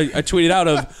tweeted out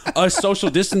of us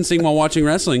social distancing while watching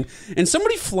wrestling, and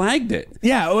somebody flagged it.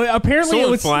 Yeah, apparently Someone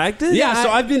it was flagged it. Yeah, so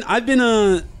I've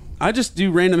been I just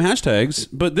do random hashtags,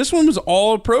 but this one was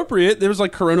all appropriate. There was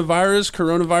like coronavirus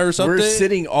update. We're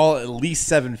sitting all at least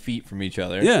 7 feet from each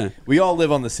other. Yeah. We all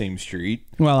live on the same street.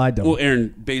 Well, I don't. Well,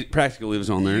 Aaron practically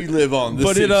lives on there. You live on the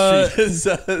same street as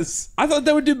us. I thought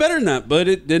that would do better than that, but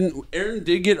it didn't. Aaron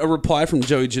did get a reply from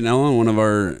Joey Janela on one of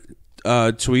our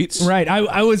tweets. Right.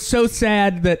 I was so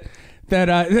sad that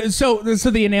so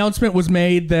the announcement was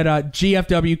made that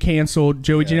GFW canceled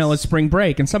Joey Janela's spring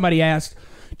break, and somebody asked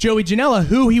Joey Janela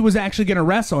who he was actually going to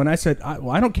wrestle, and I said,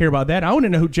 I don't care about that. I want to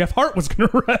know who Jeff Hart was going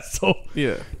to wrestle.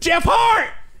 Yeah. Jeff Hart!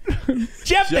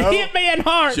 Jeff the Hitman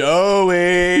Hart!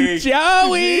 Joey,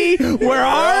 where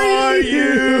are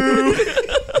you?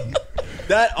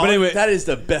 That is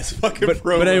the best fucking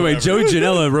promo. But anyway, ever. Joey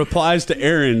Janela replies to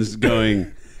Aaron's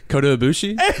going, Kota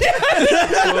Ibushi? If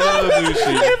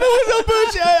it was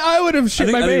Ibushi, I would have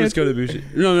shit my I think it was pants. Kota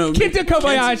Ibushi. No. Kenta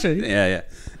Kobayashi. Yeah.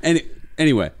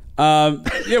 Anyway,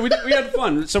 we had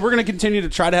fun. So we're going to continue to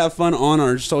try to have fun on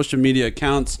our social media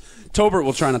accounts. Tolbert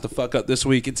will try not to fuck up this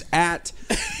week. It's at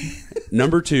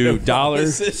number 2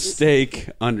 $steak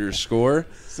 _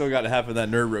 Still got half of that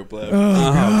nerd rope left.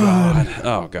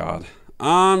 Oh God.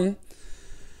 And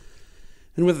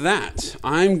with that,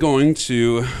 I'm going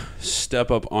to step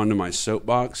up onto my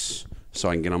soapbox so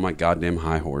I can get on my goddamn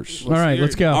high horse. All right,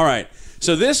 let's go. All right.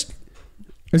 So this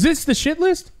Is this the shit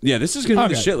list? Yeah, this is going to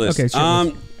be the shit list. Okay, shit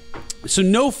list. So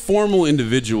no formal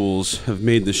individuals have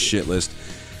made this shit list,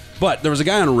 but there was a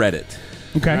guy on Reddit.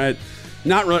 Okay. Right?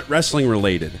 Not wrestling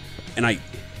related. And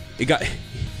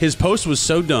his post was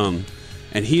so dumb,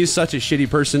 and he is such a shitty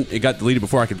person, it got deleted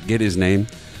before I could get his name.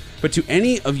 But to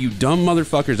any of you dumb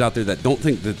motherfuckers out there that don't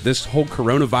think that this whole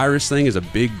coronavirus thing is a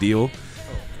big deal,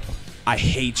 I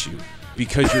hate you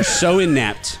because you're so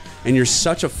inept and you're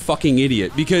such a fucking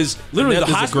idiot. Because literally the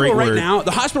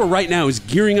hospital right now is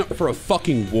gearing up for a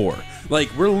fucking war.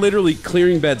 Like, we're literally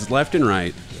clearing beds left and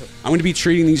right. I'm going to be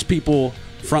treating these people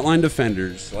frontline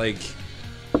defenders. Like,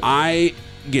 I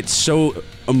get so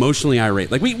emotionally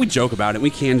irate. Like, we joke about it. We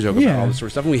can joke about all this sort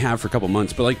of stuff, and we have for a couple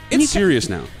months. But, like, it's serious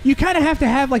now. You kind of have to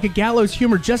have, like, a gallows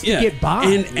humor just to get by.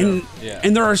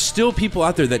 And there are still people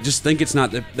out there that just think it's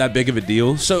not that big of a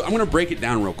deal. So I'm going to break it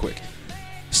down real quick.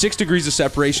 6 degrees of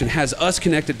separation has us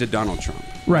connected to Donald Trump.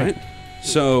 Right.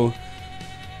 So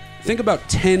think about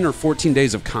 10 or 14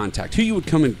 days of contact. Who you would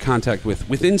come in contact with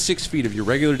within 6 feet of your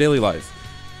regular daily life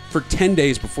for 10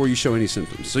 days before you show any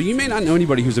symptoms. So you may not know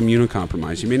anybody who's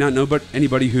immunocompromised. You may not know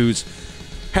anybody who's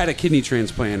had a kidney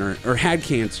transplant or had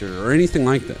cancer or anything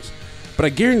like this. But I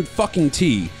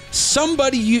guarantee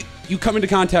somebody you come into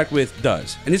contact with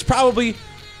does. And it's probably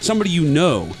somebody you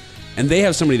know, and they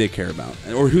have somebody they care about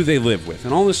or who they live with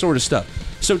and all this sort of stuff.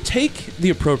 So take the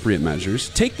appropriate measures.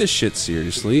 Take this shit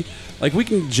seriously. Like, we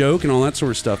can joke and all that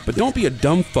sort of stuff, but don't be a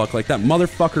dumb fuck like that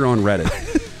motherfucker on Reddit.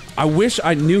 I wish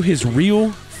I knew his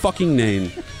real fucking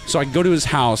name so I could go to his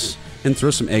house and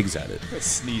throw some eggs at it.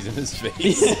 Sneeze in his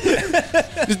face.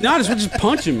 just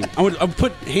punch him. I would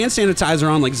put hand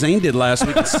sanitizer on like Zane did last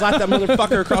week and slap that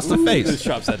motherfucker across the face. His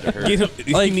chops had to hurt.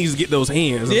 He needs to get those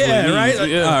hands. That's Yeah, what he right?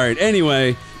 needs. Yeah. All right,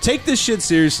 anyway, take this shit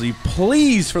seriously,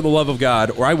 please, for the love of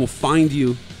God, or I will find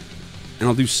you and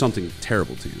I'll do something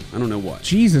terrible to you. I don't know what.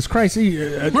 Jesus Christ. I'm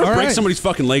going to break somebody's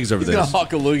fucking legs over He's gonna this.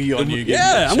 hawk a loogie on you.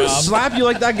 Yeah, I'm going to slap you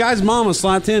like that guy's mama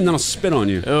slapped him, then I'll spit on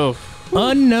you. Oh.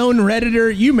 Unknown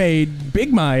Redditor, you made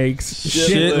Big Mike's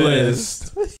shit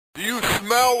list. Do you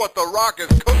smell what the Rock is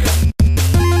cooking?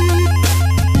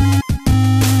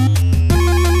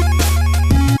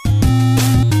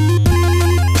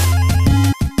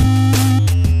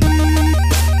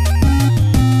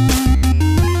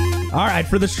 All right,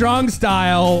 for the strong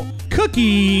style,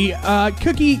 Cookie,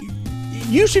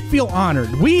 you should feel honored.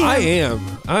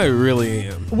 I really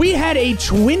am. We had a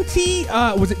 20,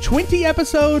 was it 20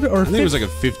 episode or? I think it was like a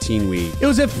 15-week. It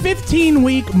was a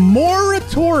 15-week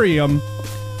moratorium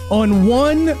on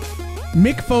one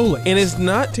Mick Foley. And it's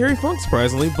not Terry Funk,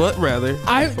 surprisingly, but rather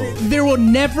Mick Foley. There will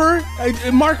never,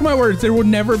 mark my words, there will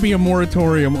never be a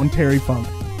moratorium on Terry Funk.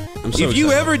 I'm so if you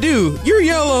excited. ever do, you're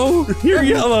yellow. You're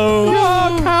yellow.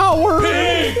 Oh, coward.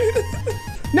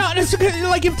 No, it's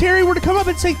like if Terry were to come up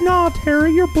and say, "No,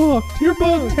 Terry, you're booked. You're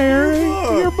booked, Terry.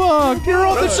 You're booked. You're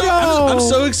on the show." I'm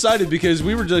so excited because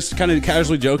we were just kind of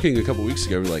casually joking a couple weeks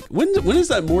ago. We're like, when is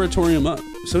that moratorium up?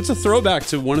 So it's a throwback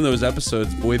to one of those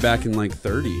episodes way back in like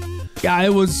 30. Yeah,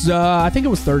 it was. I think it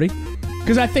was 30,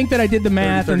 because I think that I did the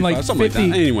math 30, and like something 50.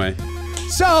 like that. Anyway.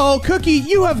 So, Cookie,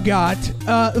 you have got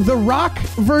The Rock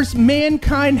versus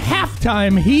Mankind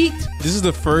halftime heat. This is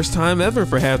the first time ever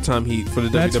for halftime heat for the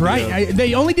WWF. That's right.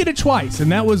 They only did it twice,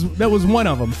 and that was one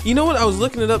of them. You know what? I was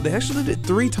looking it up. They actually did it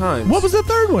 3 times. What was the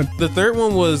third one? The third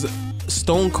one was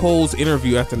Stone Cold's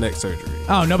interview after neck surgery.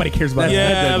 Oh, nobody cares about that.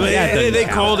 Yeah, but they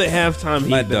count. called it halftime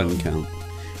heat. That though. doesn't count.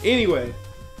 Anyway,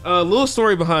 a little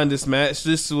story behind this match.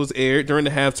 This was aired during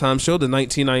the halftime show, the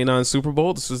 1999 Super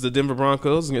Bowl. This was the Denver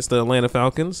Broncos against the Atlanta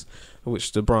Falcons,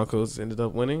 which the Broncos ended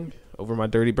up winning over my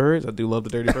Dirty Birds. I do love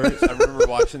the Dirty Birds. I remember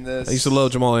watching this. I used to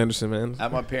love Jamal Anderson, man.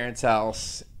 At my parents'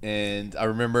 house, and I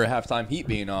remember halftime heat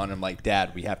being on. I'm like,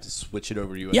 Dad, we have to switch it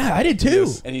over to you. Yeah, I did too.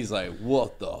 And he's like,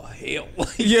 what the hell?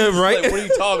 Yeah, right? Like, what are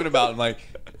you talking about? I'm like,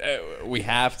 we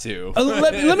have to.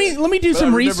 Let me do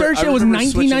some I remember- research. I It was remember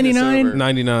switching this 1999. over.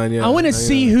 99, yeah. I want to 99.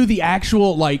 see who the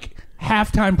actual like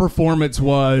halftime performance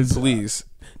was. Please.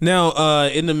 Now,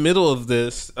 in the middle of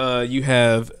this, you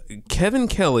have Kevin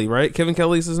Kelly, right? Kevin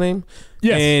Kelly's his name?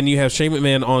 Yes. And you have Shane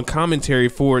McMahon on commentary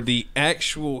for the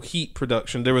actual Heat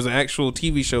production. There was an actual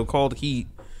TV show called Heat,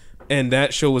 and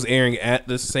that show was airing at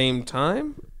the same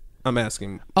time? I'm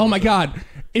asking. Oh my God,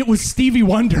 it was Stevie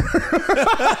Wonder.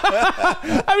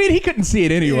 I mean, he couldn't see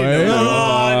it anyway.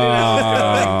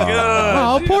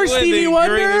 Oh, poor Stevie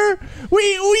Wonder.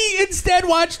 We instead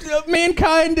watched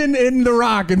Mankind and The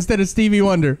Rock instead of Stevie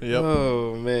Wonder. Yep.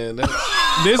 Oh man,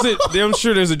 I'm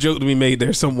sure there's a joke to be made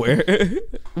there somewhere.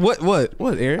 What,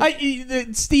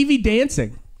 Aaron? Stevie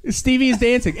dancing. Stevie is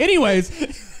dancing.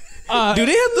 Anyways. Do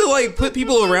they have to like put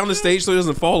people around the stage so it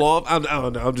doesn't fall off? I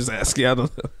don't know. I'm just asking. I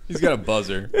don't know. He's got a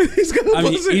buzzer. He's got a I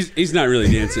mean, buzzer. he's not really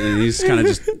dancing. He's kind of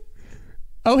just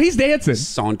Oh, he's dancing.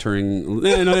 sauntering.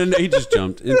 No, he just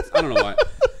jumped. I don't know why.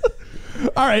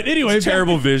 All right. Anyway,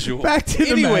 Terrible visual. Back to the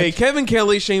Anyway, match. Kevin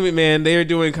Kelly, Shane McMahon, they are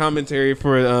doing commentary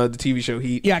for the TV show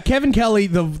Heat. Yeah, Kevin Kelly,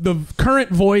 the current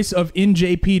voice of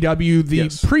NJPW, the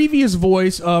Yes. previous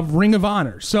voice of Ring of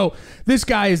Honor. So this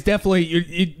guy is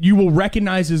definitely you will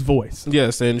recognize his voice.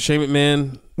 Yes, and Shane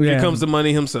McMahon, Yeah. here comes the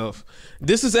money himself.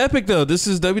 This is epic, though. This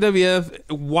is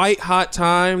WWF white hot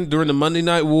time during the Monday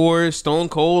Night Wars. Stone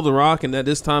Cold, The Rock, and at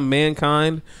this time,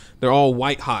 Mankind. They're all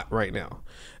white hot right now.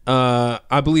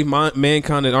 I believe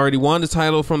Mankind had already won the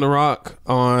title from The Rock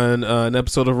on an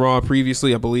episode of Raw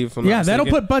previously, I believe. Yeah, that'll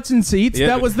put butts in seats. Yeah.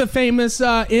 That was the famous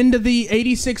end of the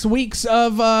 86 weeks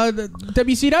of the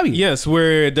WCW. Yes,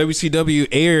 where WCW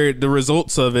aired the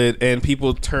results of it and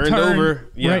people turned over.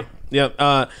 Yeah. Right. Yep.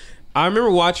 I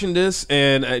remember watching this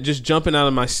and just jumping out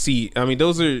of my seat. I mean,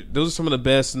 those are some of the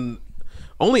best, and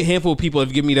only a handful of people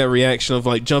have given me that reaction of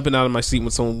like jumping out of my seat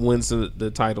when someone wins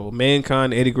the title.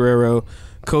 Mankind, Eddie Guerrero,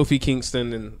 Kofi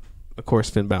Kingston, and of course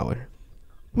Finn Balor.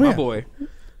 My boy.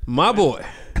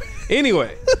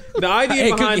 Anyway, the idea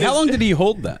Hey, behind how this, long did he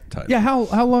hold that title? Yeah,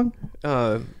 how long?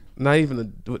 not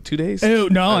even 2 days. Oh,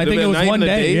 no, I think it was not one even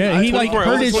a day. Yeah, he like 24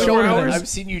 hurt his 24 shoulder. hours? I've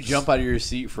seen you jump out of your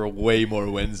seat for way more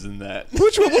wins than that.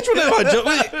 Which one have I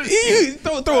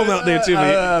jumped? Throw him out there to me.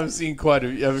 I've seen quite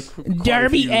a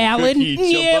Darby few Allin. cookie jump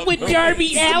Yeah, up. when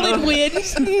Darby Allin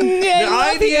wins. The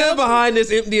idea behind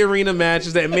this empty arena match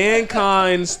is that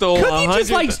Mankind stole Cookie 100.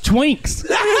 just likes twinks.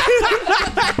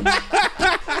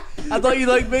 I thought you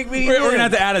liked Big Meat. We're gonna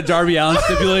have to add a Darby Allin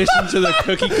stipulation to the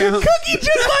cookie count. Cookie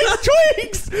just likes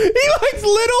twinks. He likes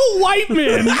little white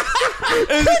men.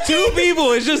 It's 2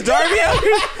 people. It's just Darby Allin.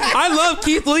 I love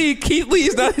Keith Lee. Keith Lee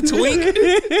is not a twink.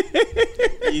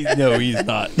 No, he's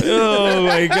not. Oh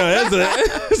my god,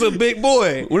 that's a big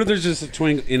boy. What if there's just a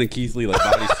twink in a Keith Lee like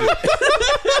bodysuit?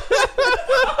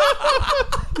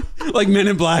 Like Men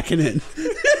in Black in it.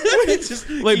 Just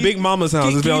like Big Mama's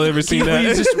House. If y'all ever seen that,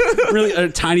 He's just really a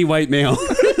tiny white male.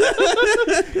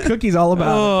 Cookie's all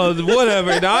about oh,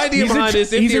 whatever. The idea behind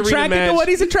this he's empty arena attracted to what match,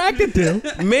 he's attracted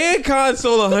to. Mankind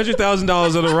stole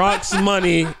 $100,000 of The Rock's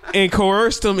money and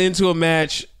coerced him into a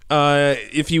match.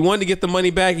 If he wanted to get the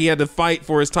money back, he had to fight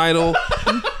for his title.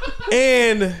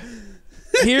 And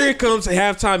Here it comes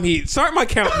halftime heat. Start my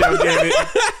countdown, damn it.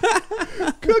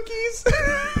 Cookies.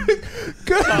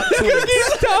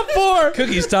 Cookies top 4.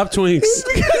 Cookies, top twinks.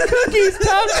 Cookies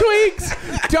top tweaks.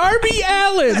 Darby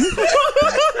Allin.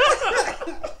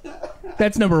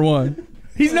 That's number 1.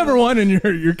 He's number 1 in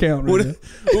your count. Right now.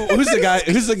 Who's the guy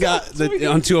that,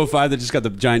 on 205 that just got the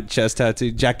giant chest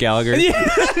tattoo? Jack Gallagher. Yeah.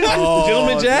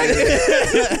 Gentleman Jack.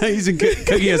 He's in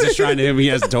Cookie has a shrine to him he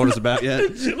hasn't told us about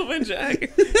yet. Gentleman Jack.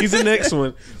 He's the next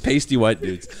one. Pasty white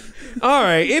dudes. All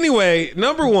right. Anyway,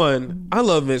 number 1. I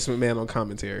love Vince McMahon on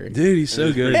commentary. Dude, he's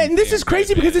so good. And this is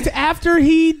crazy because it's after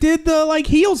he did the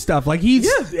heel stuff. Like he's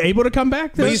able to come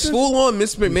back. But he's full on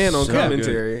Miss McMahon on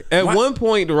commentary. At one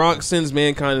point, The Rock sends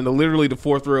Mankind into literally the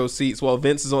 4th row seats while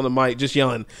Vince is on the mic just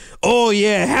yelling, "Oh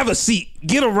yeah, have a seat.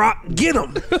 Get him, Rock. Get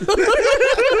him."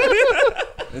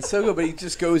 It's so good, but he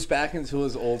just goes back into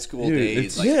his old school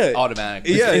days,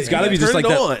 automatically. Yeah, it's got to be just like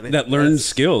on. that learned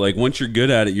skill. Like once you're good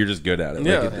at it, you're just good at it.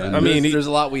 Yeah. Like, I mean, there's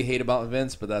a lot we hate about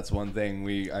Vince, but that's one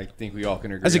thing I think we all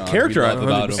can agree as a on. character, We I love love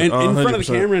about him. And in front of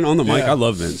the 100%. camera and on the mic, I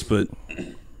love Vince, but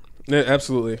Yeah,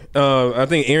 absolutely. I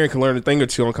think Aaron can learn a thing or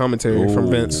two on commentary from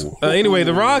Vince. Anyway,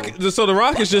 The Rock. So The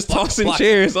Rock is just tossing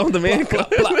chairs on the Mankind.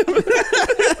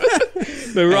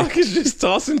 The Rock is just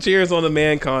tossing chairs on the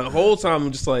Mankind. The whole time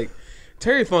I'm just like,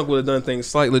 Terry Funk would have done things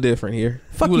slightly different here.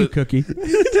 Fuck you, Cookie.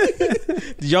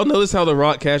 Did y'all notice how The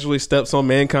Rock casually steps on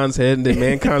Mankind's head and then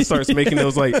Mankind starts making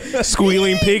those like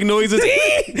squealing pig noises?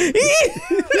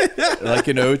 Like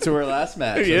an ode to our last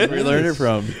match. That's where we learned it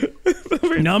from.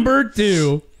 Number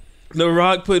 2. The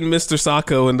Rock putting Mr.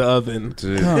 Sacco in the oven.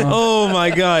 Oh my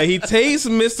God. He takes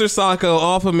Mr. Sacco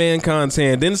off of Mankind's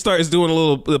hand, then starts doing a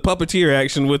little puppeteer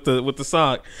action with the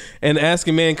sock and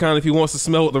asking Mankind if he wants to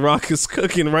smell what The Rock is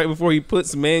cooking right before he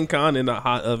puts Mankind in the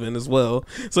hot oven as well.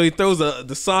 So he throws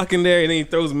the sock in there and then he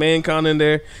throws Mankind in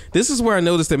there. This is where I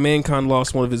noticed that Mankind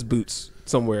lost one of his boots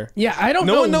somewhere. Yeah, I don't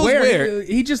No know one knows where.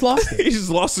 He just lost it. He just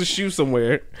lost his shoe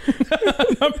somewhere.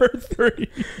 Number 3.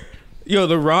 Yo,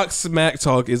 The Rock's smack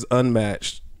talk is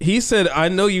unmatched. He said, "I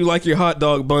know you like your hot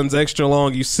dog buns extra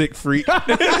long, you sick freak." You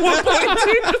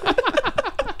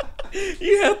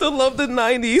have to love the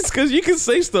 90s because you can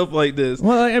say stuff like this.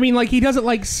 Well, I mean, like he doesn't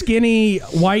like skinny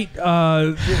white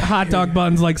hot dog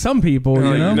buns like some people,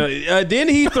 you know. Then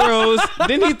he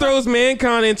throws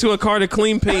Mankind into a cart of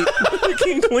clean paint,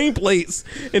 clean plates,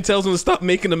 and tells him to stop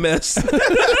making a mess.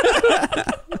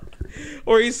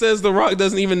 Or he says The Rock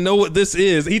doesn't even know what this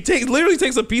is. He literally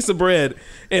takes a piece of bread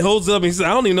and holds it up and he says, "I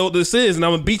don't even know what this is, and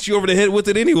I'm gonna beat you over the head with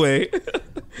it anyway."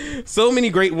 So many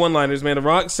great one-liners, man. The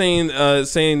Rock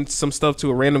saying some stuff to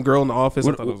a random girl in the office.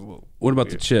 I thought it was a little what about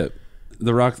weird. the chip?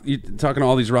 The Rock, you talking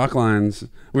all these Rock lines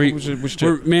where, Which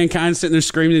where Mankind's sitting there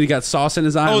screaming and he got sauce in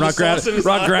his eye. Oh, And the Rock sauce in his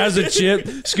eye. grabs a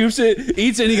chip, scoops it,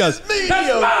 eats it, and he goes, "That's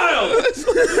mild."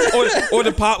 or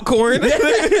the popcorn.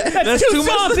 That's too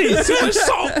salty. Too much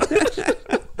salt.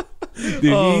 Dude,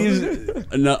 he's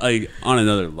like on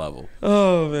another level.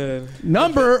 Oh man.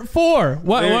 Number 4.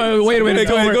 What? Wait a minute.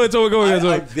 Go ahead.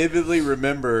 I vividly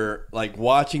remember like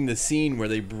watching the scene where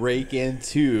they break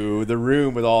into the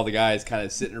room with all the guys kind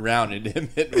of sitting around and him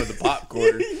hitting with the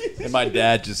popcorn, and my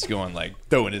dad just going like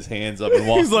throwing his hands up and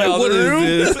walking. He's like, out "What the room.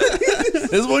 is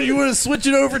this?" This is what you want to switch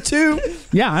it over to?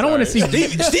 Yeah, I don't want to see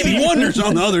Stevie Wonder's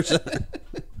on the other side.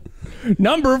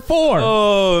 Number 4.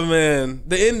 Oh man,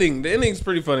 the ending's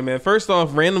pretty funny, man. First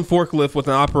off, random forklift with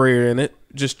an operator in it,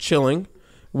 just chilling,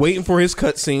 waiting for his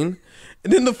cutscene.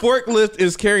 And then the forklift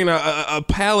is carrying a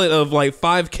pallet of like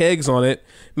 5 kegs on it.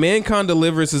 Mankind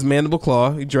delivers his mandible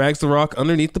claw. He drags The Rock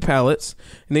underneath the pallets,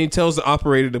 and then he tells the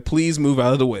operator to please move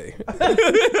out of the way.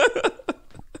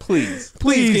 Please,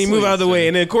 can you move out of the way?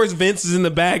 And then of course Vince is in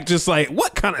the back, just like,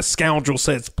 what kind of scoundrel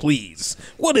says please?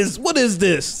 What is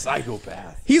this?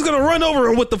 Psychopath. He's gonna run over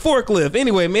him with the forklift.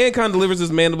 Anyway, Mankind delivers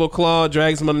his mandible claw,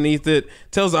 drags him underneath it,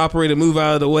 tells the operator to move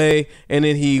out of the way, and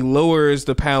then he lowers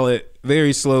the pallet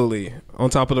very slowly on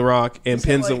top of The Rock and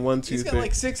pins him 1, 2, 3. He's got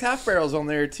like 6 half barrels on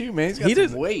there too, man. He's got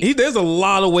some weight. There's a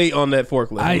lot of weight on that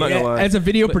forklift. I'm not gonna lie. As a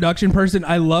video production person,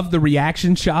 I love the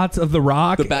reaction shots of The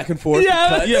Rock. the back and forth.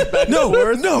 Yeah.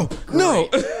 No.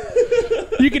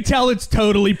 You can tell it's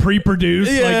totally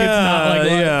pre-produced. Like it's not like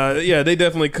yeah. They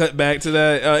definitely cut back to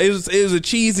that. It was a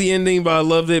cheesy ending, but I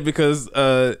loved it because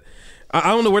I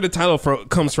don't know where the title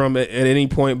comes from at any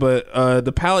point, but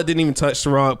the pallet didn't even touch The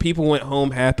Rock. People went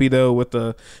home happy though with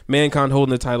the Mankind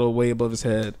holding the title way above his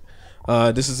head.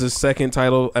 This is his 2nd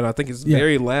title, and I think his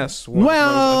very last one. Well,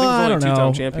 I think he's only don't know.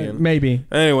 2-time champion. Maybe.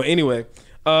 Anyway,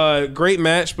 great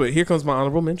match, but here comes my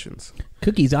honorable mentions.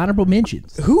 Cookies, honorable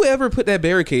mentions. Whoever put that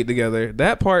barricade together,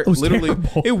 that part was literally,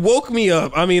 terrible. it woke me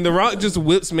up. I mean, The Rock just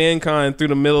whips Mankind through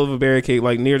the middle of a barricade,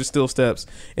 like near the steel steps,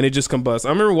 and it just combusts. I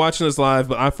remember watching this live,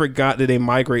 but I forgot that they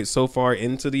migrate so far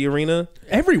into the arena.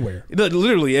 Everywhere.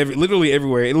 Literally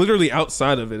everywhere. And literally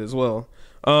outside of it as well.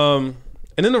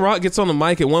 And then The Rock gets on the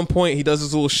mic at one point. He does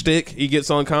his little shtick. He gets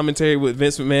on commentary with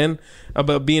Vince McMahon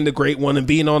about being the great one and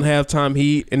being on halftime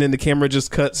heat. And then the camera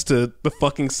just cuts to the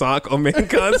fucking sock on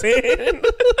Mankind's hand.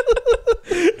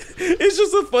 It's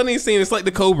just a funny scene. It's like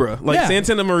the Cobra, like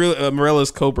Santana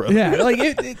Morella's Cobra. Yeah, like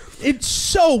it's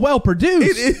so well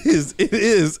produced. It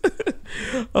is.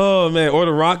 Oh man, or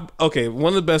The Rock. Okay,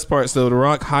 one of the best parts though, The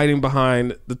Rock hiding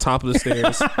behind the top of the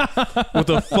stairs with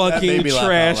a fucking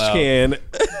trash can.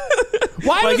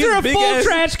 Why was there a full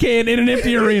trash can in an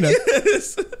empty arena?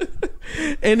 Yes.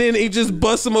 And then he just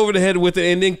busts him over the head with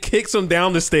it, and then kicks him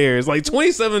down the stairs, like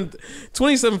 27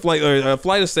 flight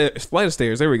of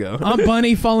stairs. There we go. I'm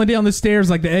Bunny falling down the stairs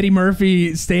like the Eddie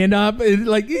Murphy stand up.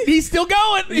 Like he's still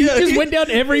going. He just went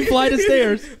down every flight of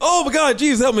stairs. Oh my God,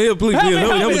 Jesus, help me, please,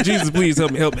 help me, Jesus, please,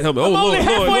 help me. Oh I'm Lord, only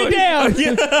halfway down.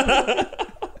 Yeah.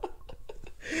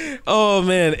 Oh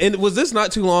man, and was this not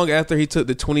too long after he took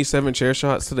the 27 chair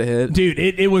shots to the head? Dude,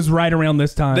 it was right around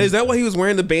this time. Is that why he was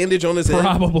wearing the bandage on his head?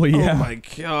 Probably, yeah. Oh my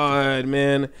God,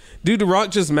 man. Dude, The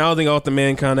Rock just mouthing off the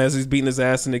Mankind as he's beating his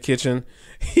ass in the kitchen.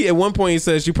 At one point he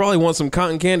says, "You probably want some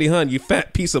cotton candy, hun, you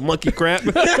fat piece of monkey crap."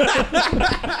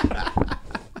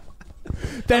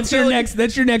 That's your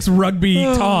next rugby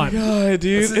taunt. God,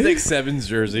 dude. This is Nick Seven's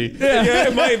jersey. Yeah,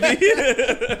 it might be.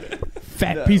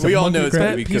 Fat piece of We all monkey know it's crap.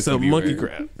 gonna be Piece of cookie monkey viewer.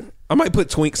 crap. I might put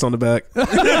Twinks on the back.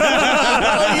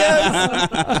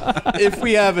 If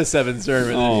we have a 7th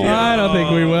tournament this year, I don't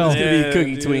think we will. it's gonna be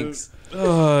cookie dude. twinks.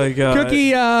 Oh my God.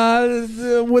 Cookie,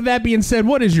 with that being said,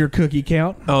 what is your cookie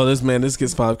count? Oh, this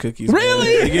gets 5 cookies. man.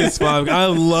 Really? He gets 5. I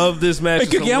love this match. Hey,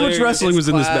 It's Cookie, how much hilarious. wrestling was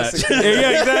in this classic. match?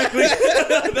 Yeah, exactly.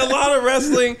 A lot of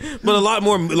wrestling, but a lot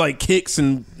more like kicks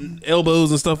and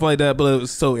elbows and stuff like that. But it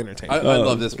was so entertaining. I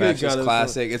love this Good match. God, It's it was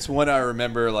classic. It's one I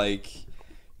remember like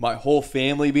my whole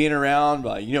family being around.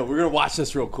 Like, we're gonna watch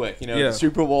this real quick. Yeah. The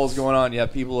Super Bowl's going on. You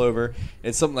have people over.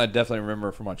 It's something I definitely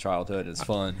remember from my childhood. It's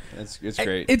fun. It's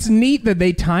great. It's neat that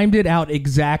they timed it out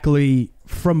exactly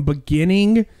from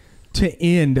beginning to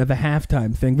end of the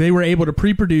halftime thing. They were able to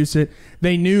pre-produce it.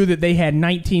 They knew that they had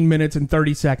 19 minutes and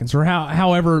 30 seconds or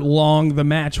however long the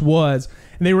match was.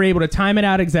 And they were able to time it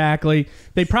out exactly.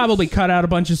 They probably cut out a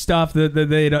bunch of stuff that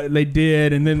they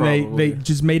did, and then they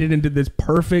just made it into this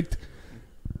perfect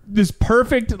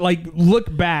like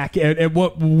look back at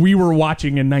what we were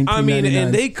watching in 1999. I mean,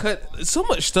 and they cut so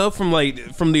much stuff from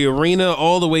the arena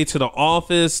all the way to the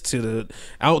office to the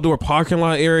outdoor parking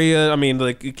lot area. I mean,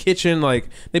 like the kitchen. Like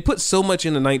they put so much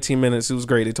into 19 minutes. It was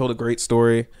great. They told a great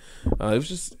story. It was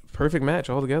just a perfect match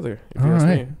altogether. If you ask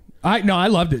me. I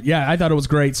loved it. Yeah, I thought it was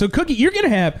great. So, Cookie, you're gonna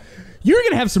have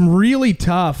some really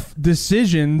tough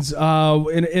decisions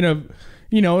in a.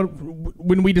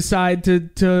 When we decide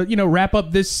to wrap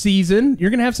up this season, you're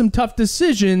going to have some tough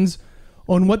decisions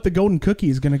on what the Golden Cookie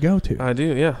is going to go to. I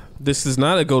do, yeah. This is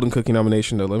not a Golden Cookie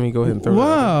nomination, though. Let me go ahead and throw it out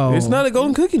Whoa. there. It's not a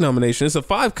Golden Cookie nomination. It's a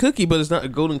 5 cookie, but it's not a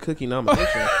Golden Cookie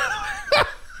nomination.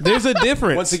 There's a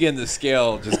difference. Once again, the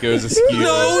scale just goes askew.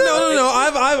 No.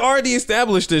 I've already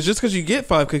established this. Just because you get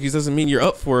 5 cookies doesn't mean you're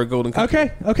up for a Golden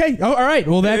Cookie. Okay. Oh, all right.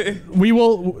 Well, that we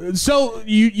will. So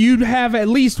you'd have at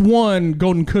least one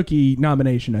Golden Cookie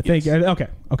nomination, I think. Yes. Okay.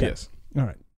 Yes. All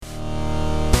right.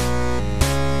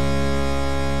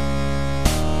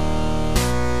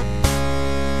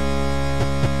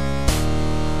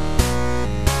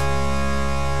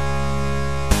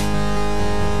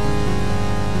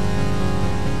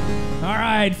 All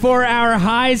right, for our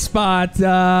high spot,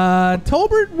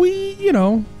 Tolbert,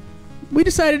 we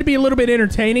decided to be a little bit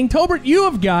entertaining. Tolbert, you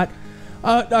have got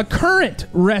a current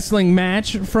wrestling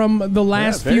match from the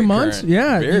last few months. Current.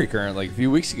 Yeah, Very current, like a few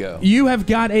weeks ago. You have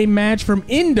got a match from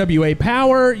NWA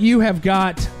Power. You have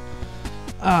got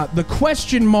the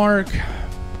question mark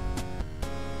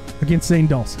against Zane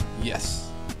Dawson. Yes.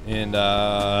 And,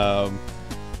 I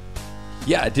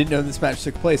didn't know this match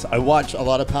took place. I watch a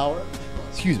lot of Power.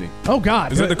 Excuse me. Oh,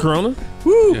 God. Is that the Corona?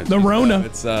 Woo, Yeah, the Rona.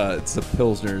 It's the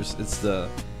Pilsners. It's the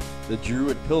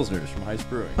Druid Pilsners from Heist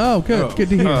Brewing. Oh, good. Good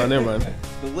to hear. Oh, never mind.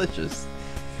 Delicious.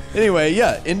 Anyway,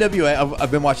 NWA.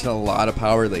 I've been watching a lot of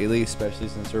Power lately, especially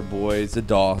since our boys, the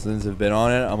Dawsons, have been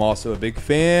on it. I'm also a big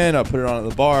fan. I put it on at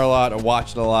the bar a lot. I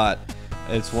watch it a lot.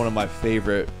 It's one of my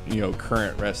favorite,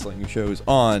 current wrestling shows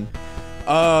on.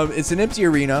 It's an empty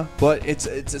arena, but it's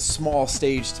a small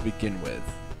stage to begin with.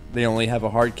 They only have a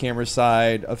hard camera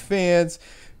side of fans.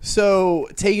 So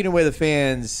taking away the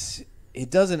fans, it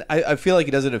doesn't. I feel like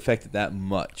it doesn't affect it that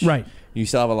much. Right. You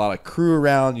still have a lot of crew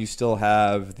around. You still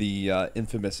have the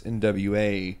infamous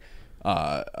NWA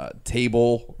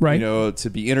table, Right. you know, to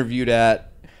be interviewed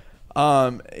at.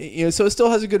 You know, so it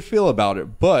still has a good feel about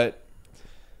it. But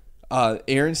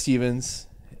Aaron Stevens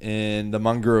and the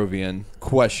Mongrovian ?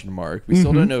 We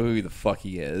still don't know who the fuck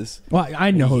he is. Well,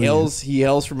 I know who he is. He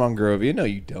hails from Monrovia. No,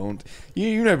 you don't.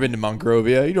 You've never been to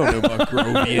Monrovia. You don't know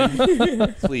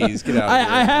Mongrovian. Please get out. Of here.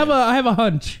 I have a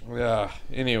hunch. Yeah.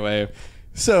 Anyway,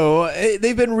 so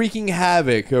they've been wreaking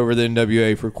havoc over the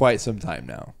NWA for quite some time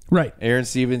now. Right. Aaron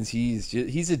Stevens, he's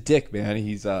a dick, man.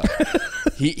 He's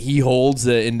he holds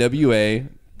the NWA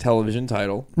television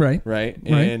title. Right. Right.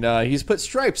 Right. And he's put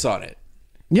stripes on it.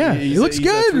 Yeah, He's it looks a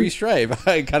good. 3-stripe.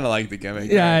 I kind of like the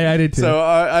gimmick. Yeah, I did too. So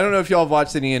I don't know if y'all have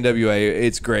watched any NWA.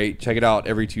 It's great. Check it out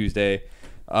every Tuesday.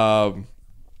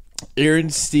 Aaron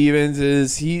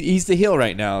Stevens he's the heel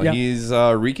right now. Yeah. He's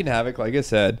wreaking havoc, like I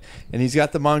said, and he's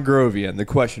got the Mongrovian, the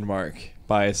question mark,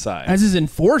 by his side. As his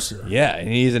enforcer. Yeah, and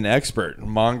he's an expert.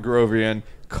 Mongrovian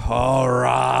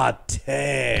karate.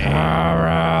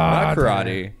 Not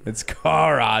karate. It's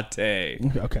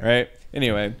karate. Okay. Right?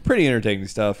 Anyway, pretty entertaining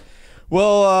stuff.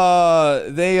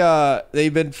 Well,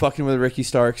 they've been fucking with Ricky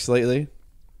Starks lately,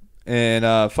 and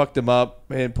fucked him up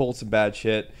and pulled some bad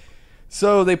shit.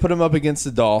 So they put him up against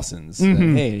the Dawsons.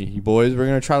 And, hey, you boys, we're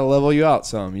gonna try to level you out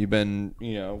some. You've been,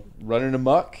 running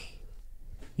amok.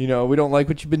 We don't like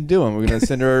what you've been doing. We're gonna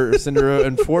send our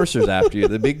enforcers after you,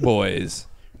 the big boys,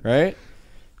 right?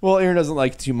 Well, Aaron doesn't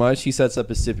like it too much. He sets up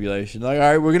a stipulation, like, all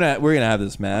right, we're gonna have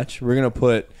this match. We're gonna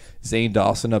put Zane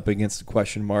Dawson up against the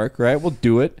question mark, right? We'll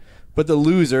do it. But the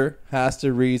loser has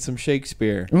to read some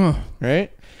Shakespeare, right?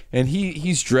 And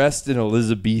he's dressed in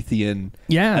Elizabethan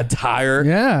attire.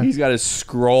 Yeah. He's got his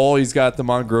scroll. He's got the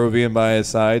Mongrovian by his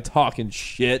side, talking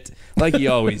shit like he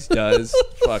always does.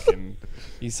 Fucking,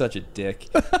 he's such a dick.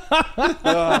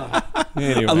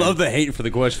 Anyway. I love the hate for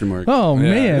the question mark. Oh,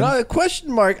 man. No, the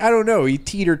question mark, I don't know. He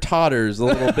teeter-totters a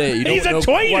little bit. You He's don't a know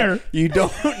tweener. You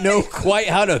don't know quite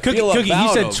how to feel Cookie, about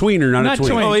he said him. tweener, not Not a tweener.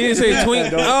 tween. Oh, he didn't say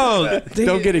twink. Oh,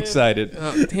 Don't get excited.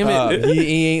 damn it.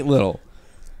 He ain't little.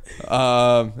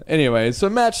 Anyway, so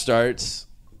match starts.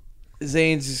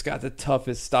 Zane's just got the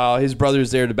toughest style. His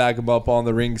brother's there to back him up on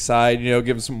the ring side, give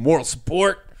him some moral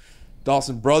support.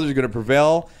 Dawson brothers going to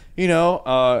prevail.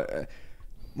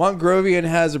 Mongrovian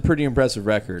has a pretty impressive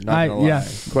record, not gonna lie. Yeah.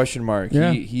 Question mark.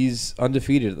 Yeah. He's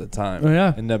undefeated at the time. Oh,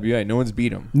 yeah. In WA. No one's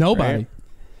beat him. Nobody.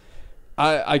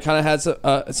 Right? I kind of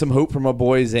had some hope for my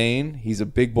boy Zane. He's a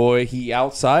big boy. He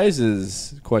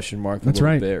outsizes question mark a That's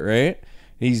little right. bit, right?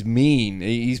 He's mean.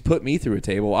 He's put me through a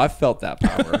table. I felt that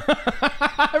power.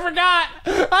 I forgot.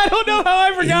 I don't know how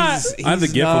I forgot. I have the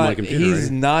gift on my computer. He's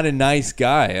right? not a nice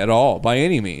guy at all by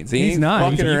any means. He He's ain't not.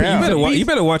 fucking You around. You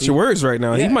better watch your words right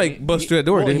now. Yeah, he might bust through that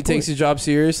door. Well, he takes his job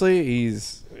seriously.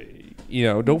 He's,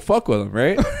 don't fuck with him,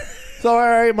 right? So, all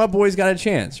right, my boy's got a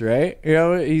chance, right?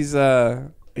 He's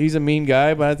a mean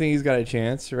guy, but I think he's got a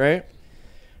chance, right?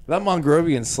 That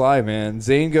Mongrovian sly, man.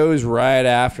 Zane goes right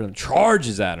after him,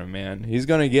 charges at him, man. He's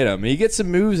gonna get him. He gets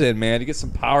some moves in, man. He gets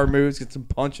some power moves, gets some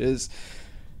punches.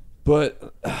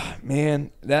 But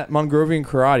man, that Mongrovian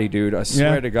karate, dude, I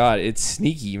swear to God, it's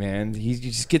sneaky, man. He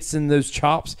just gets in those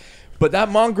chops. But that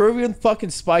Mongrovian fucking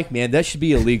spike, man, that should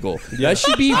be illegal. That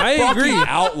should be fucking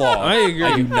outlawed. I agree.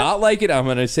 I do not like it. I'm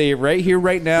gonna say it right here,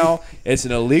 right now. It's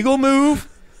an illegal move.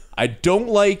 I don't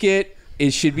like it.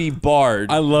 It should be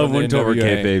barred. I love when Tolbert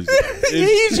NWA. kayfabes.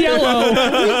 He's yellow. What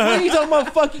are you talking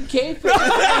about fucking kayfabe?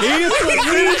 This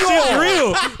shit's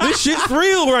real. This shit's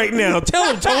real right now.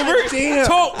 Tell him, Tolbert. Damn.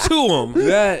 Talk to him.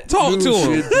 That Talk move to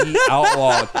him. should be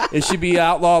outlawed. It should be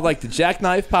outlawed like the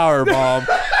jackknife powerbomb.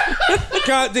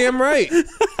 Goddamn right.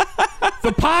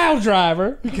 The pile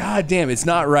driver. God damn, it's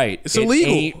not right. It's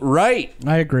illegal. It ain't right.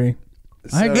 I agree.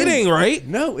 It ain't right.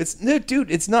 No,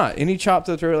 dude, it's not. Any chop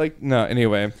to throw, no,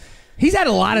 anyway. He's had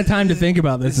a lot of time to think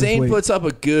about this. Zane week. puts up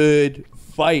a good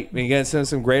fight against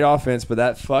some great offense, but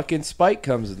that fucking spike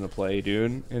comes into play,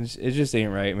 dude. And it just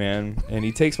ain't right, man. And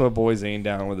he takes my boy Zane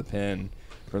down with a pin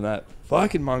from that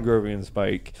fucking Mongrovian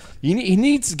spike. He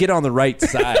needs to get on the right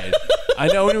side. I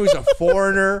know he was a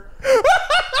foreigner.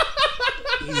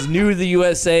 He's new to the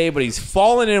USA, but he's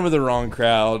falling in with the wrong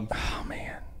crowd. Oh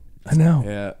man, I know.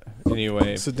 Yeah.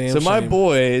 Anyway, It's a damn so my shame.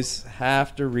 boys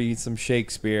have to read some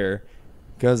Shakespeare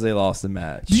because they lost the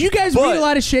match. Did you guys read a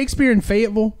lot of Shakespeare in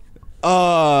Fayetteville?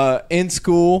 In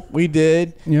school we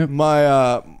did. Yep.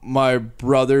 My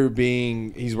brother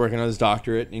he's working on his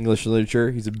doctorate in English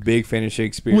literature. He's a big fan of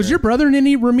Shakespeare. Was your brother in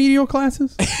any remedial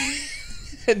classes?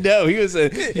 No, he was a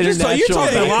You're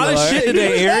talking a lot of shit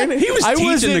today, Aaron. He was I teaching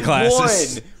the wasn't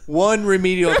classes. one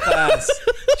remedial class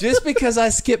just because I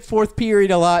skip fourth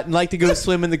period a lot and like to go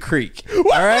swim in the creek. All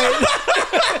right?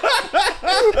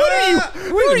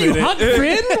 What are you, Huck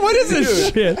Finn? What is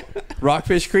this shit?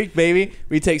 Rockfish Creek, baby.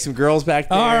 We take some girls back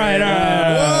there. All right.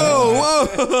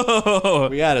 Whoa.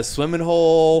 We had a swimming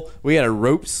hole. We had a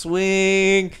rope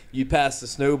swing. You passed the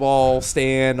snowball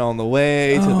stand on the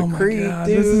way to the creek, God,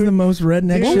 dude. this is the most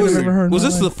redneck shit I've ever heard. Was in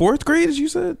this my the fourth grade, as you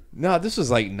said? No, this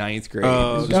was like ninth grade. This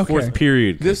was Okay. fourth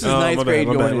period. This is ninth my grade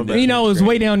bad, my going bad, my into bad. You know, it was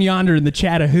way down yonder in the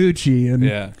Chattahoochee, and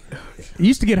Yeah. it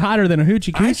used to get hotter than a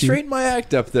hoochie I coochie. straightened my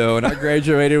act up, though, and I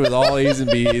graduated with all A's and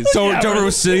B's. Tolbert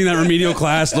was sitting in that remedial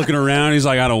class looking around. He's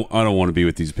like, I don't want to be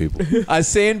with these people. I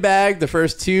sandbagged the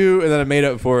first two, and then I made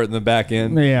up for it in the back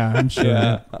end. Yeah, I'm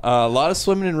sure. A lot of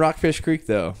swimming in Rockfish Creek,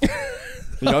 though.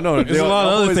 Y'all know There's a lot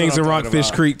of other things in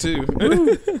Rockfish Creek,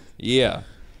 too. Yeah.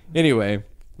 Anyway,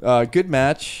 good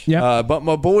match. Yeah. But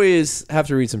my boys have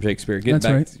to read some Shakespeare. Getting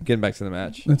back to the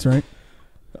match. That's right.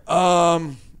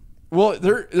 Well,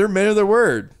 they're men of their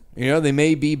word. You know, they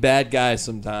may be bad guys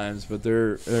sometimes, but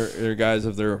they're guys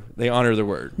of they honor their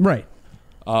word. Right.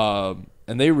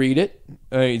 And they read it.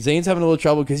 Zane's having a little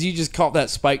trouble because he just caught that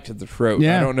spike to the throat.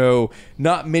 Yeah. I don't know.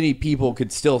 Not many people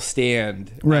could still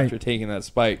stand Right. after taking that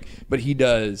spike, but he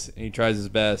does, and he tries his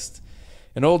best.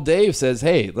 And old Dave says,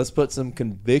 "Hey, let's put some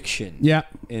conviction Yeah.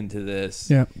 into this."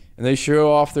 Yeah. And they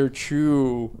show off their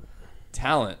true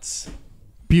talents.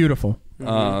 Beautiful.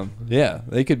 Yeah,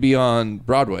 they could be on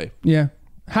Broadway. Yeah.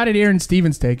 How did Aaron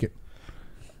Stevens take it?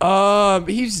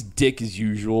 He's dick as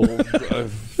usual,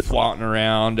 flaunting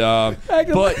around.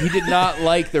 But he did not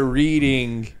like the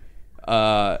reading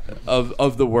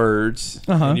of the words,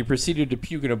 and he proceeded to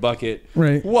puke in a bucket.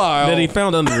 Right. While That he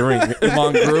found under the ring.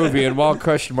 Mongrovian, while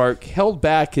question mark held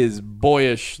back his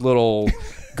boyish little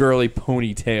girly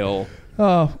ponytail.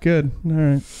 Oh, good. All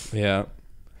right. Yeah,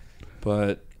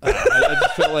 but I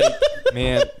just felt like,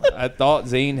 man, I thought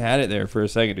Zane had it there for a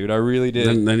second, dude. I really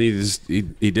did. Then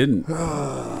he didn't.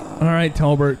 All right,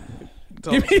 Tolbert.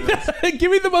 Give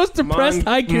me the most depressed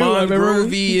haiku I've ever heard.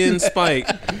 Mongrovian Spike.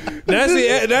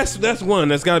 That's one.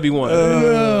 That's got to be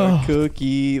one.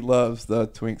 Cookie loves the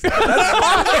Twinks.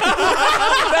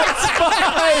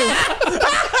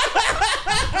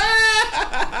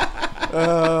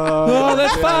 Oh,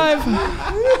 that's 5.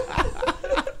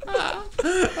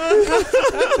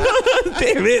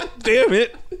 Damn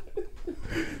it.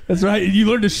 That's right. You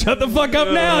learned to shut the fuck up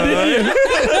now, didn't you?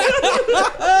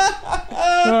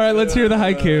 All right, let's hear the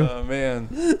haiku. Oh,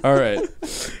 man. All right.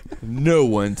 No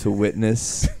one to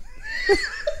witness.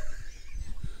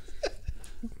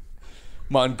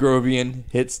 Mongrovian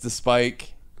hits the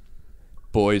spike.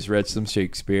 Boys read some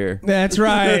Shakespeare. That's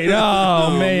right.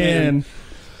 Oh, man.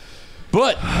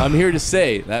 But I'm here to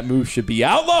say that move should be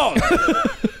outlawed.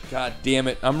 God damn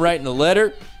it. I'm writing a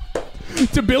letter.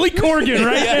 To Billy Corgan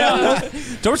right now.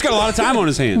 Tolbert's got a lot of time on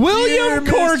his hands. William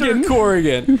Mr. Corgan.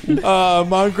 Corgan.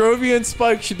 Mongrovian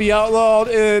Spike should be outlawed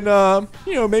and,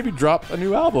 maybe drop a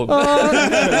new album.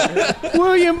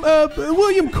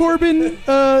 William Corbin,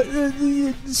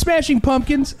 Smashing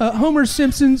Pumpkins, Homer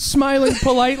Simpson smiling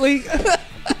politely.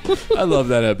 I love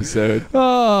that episode.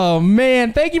 Oh,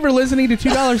 man. Thank you for listening to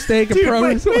 $2 Steak. Dude,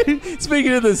 wait.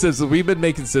 Speaking of the Simpsons, we've been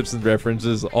making Simpsons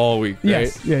references all week, right?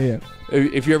 Yes. Yeah.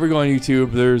 If you ever go on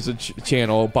YouTube, there's a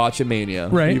channel,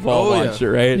 Botchamania. Right. You've all watched it,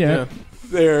 right? Yeah.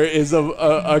 There is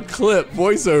a clip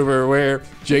voiceover where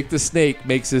Jake the Snake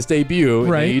makes his debut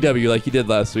Right. in AEW like he did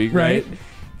last week, right? Right.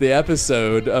 The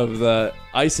episode of the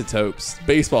Isotopes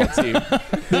baseball team.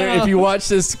 If you watch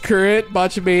this current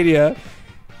Botchamania,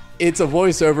 it's a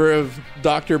voiceover of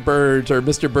Dr. Burns or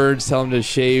Mr. Burns telling him to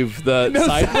shave the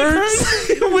sideburns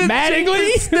with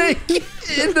Mattingly? Jake the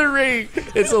Snake in the ring.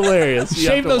 It's hilarious. You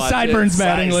Shave have to those watch sideburns, it.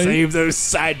 Mattingly. Save those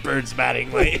sideburns,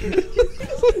 Mattingly.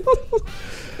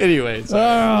 Anyways.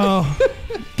 Oh.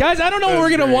 Guys, I don't know what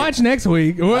we're going to watch next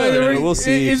week. We'll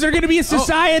see. Is there going to be a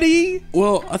society?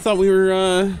 Well, I thought we were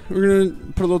gonna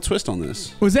put a little twist on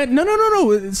this. Was that...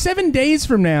 No. 7 days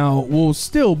from now will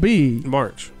still be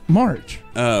March.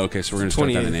 Oh, okay. So we're gonna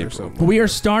start that in 28th or April. so. We are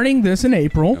starting this in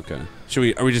April. Okay.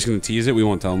 Are we just gonna tease it? We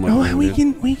won't tell them. What Oh, we're we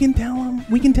gonna do? can tell them.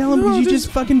 We can tell them because you just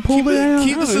fucking pulled it out.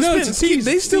 Keep the suspense.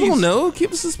 They still don't know.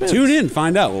 Keep the suspense. Tune in,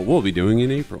 find out what we'll be doing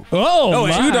in April. Oh,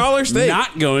 my. $2 steak.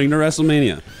 Not going to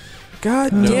WrestleMania.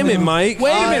 God damn it, Mike.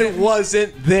 Wait a minute. I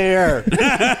wasn't there.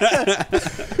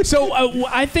 So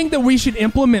I think that we should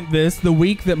implement this the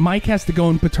week that Mike has to go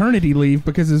on paternity leave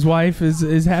because his wife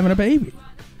is having a baby.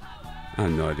 I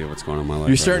have no idea what's going on in my life.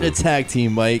 You're starting a tag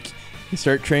team, Mike. You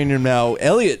start training him now.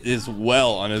 Elliot is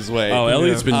well on his way. Oh,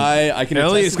 Elliot's been. I can.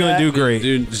 Elliot's going to do great.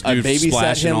 Dude, just I do babysat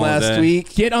splashing him all last day.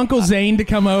 week. Get Uncle Zane to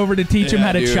come over to teach him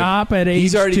how to dude. chop at age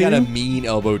He's already 2. got a mean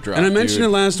elbow drop. And I mentioned it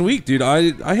last week, dude. I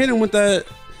hit him with that.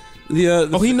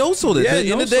 The he no-sold it.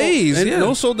 The end of days. And Yeah.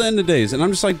 no sold the end of days. And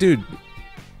I'm just like, dude,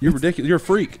 you're ridiculous. You're a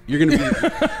freak. You're gonna be.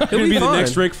 You're gonna be the fine.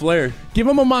 next Ric Flair. Give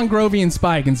him a Mongrovian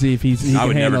spike and see if he I can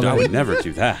would handle never. I it. would never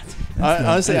do that.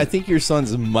 Honestly, I think your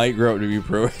sons might grow up to be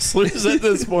pro wrestlers at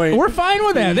this point. We're fine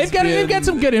with that. They've got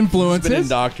some good He's been influences.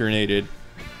 indoctrinated.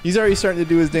 He's already starting to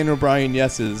do his Daniel Bryan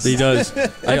yeses. He does.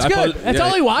 That's good. That's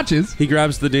all he watches. He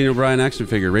grabs the Daniel Bryan action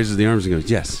figure, raises the arms, and goes,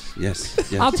 "Yes, yes,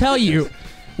 yes." I'll tell you,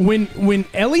 when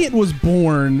Elliot was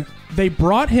born, they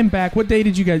brought him back. What day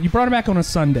did you guys? You brought him back on a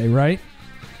Sunday, right?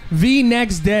 The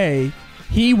next day,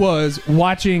 he was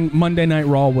watching Monday Night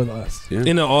Raw with us. Yeah.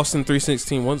 In the Austin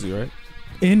 316 onesie, right?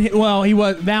 He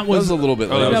was. That That was was a little bit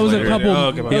Oh, later. that was a later. couple. Oh,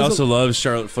 okay, He that was also loves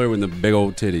Charlotte Flair with the big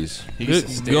old titties. He used to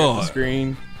Good stare at the God.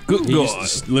 screen. Good He God.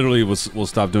 just literally will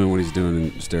stop doing what he's doing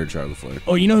and stare at Charlotte Flair.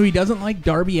 Oh, you know who he doesn't like?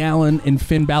 Darby Allin and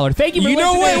Finn Balor. Thank you for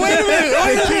listening. wait a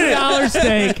minute. $2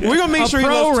 steak. We're gonna make a sure he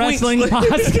pro loves wrestling twinks.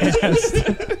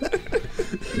 podcast.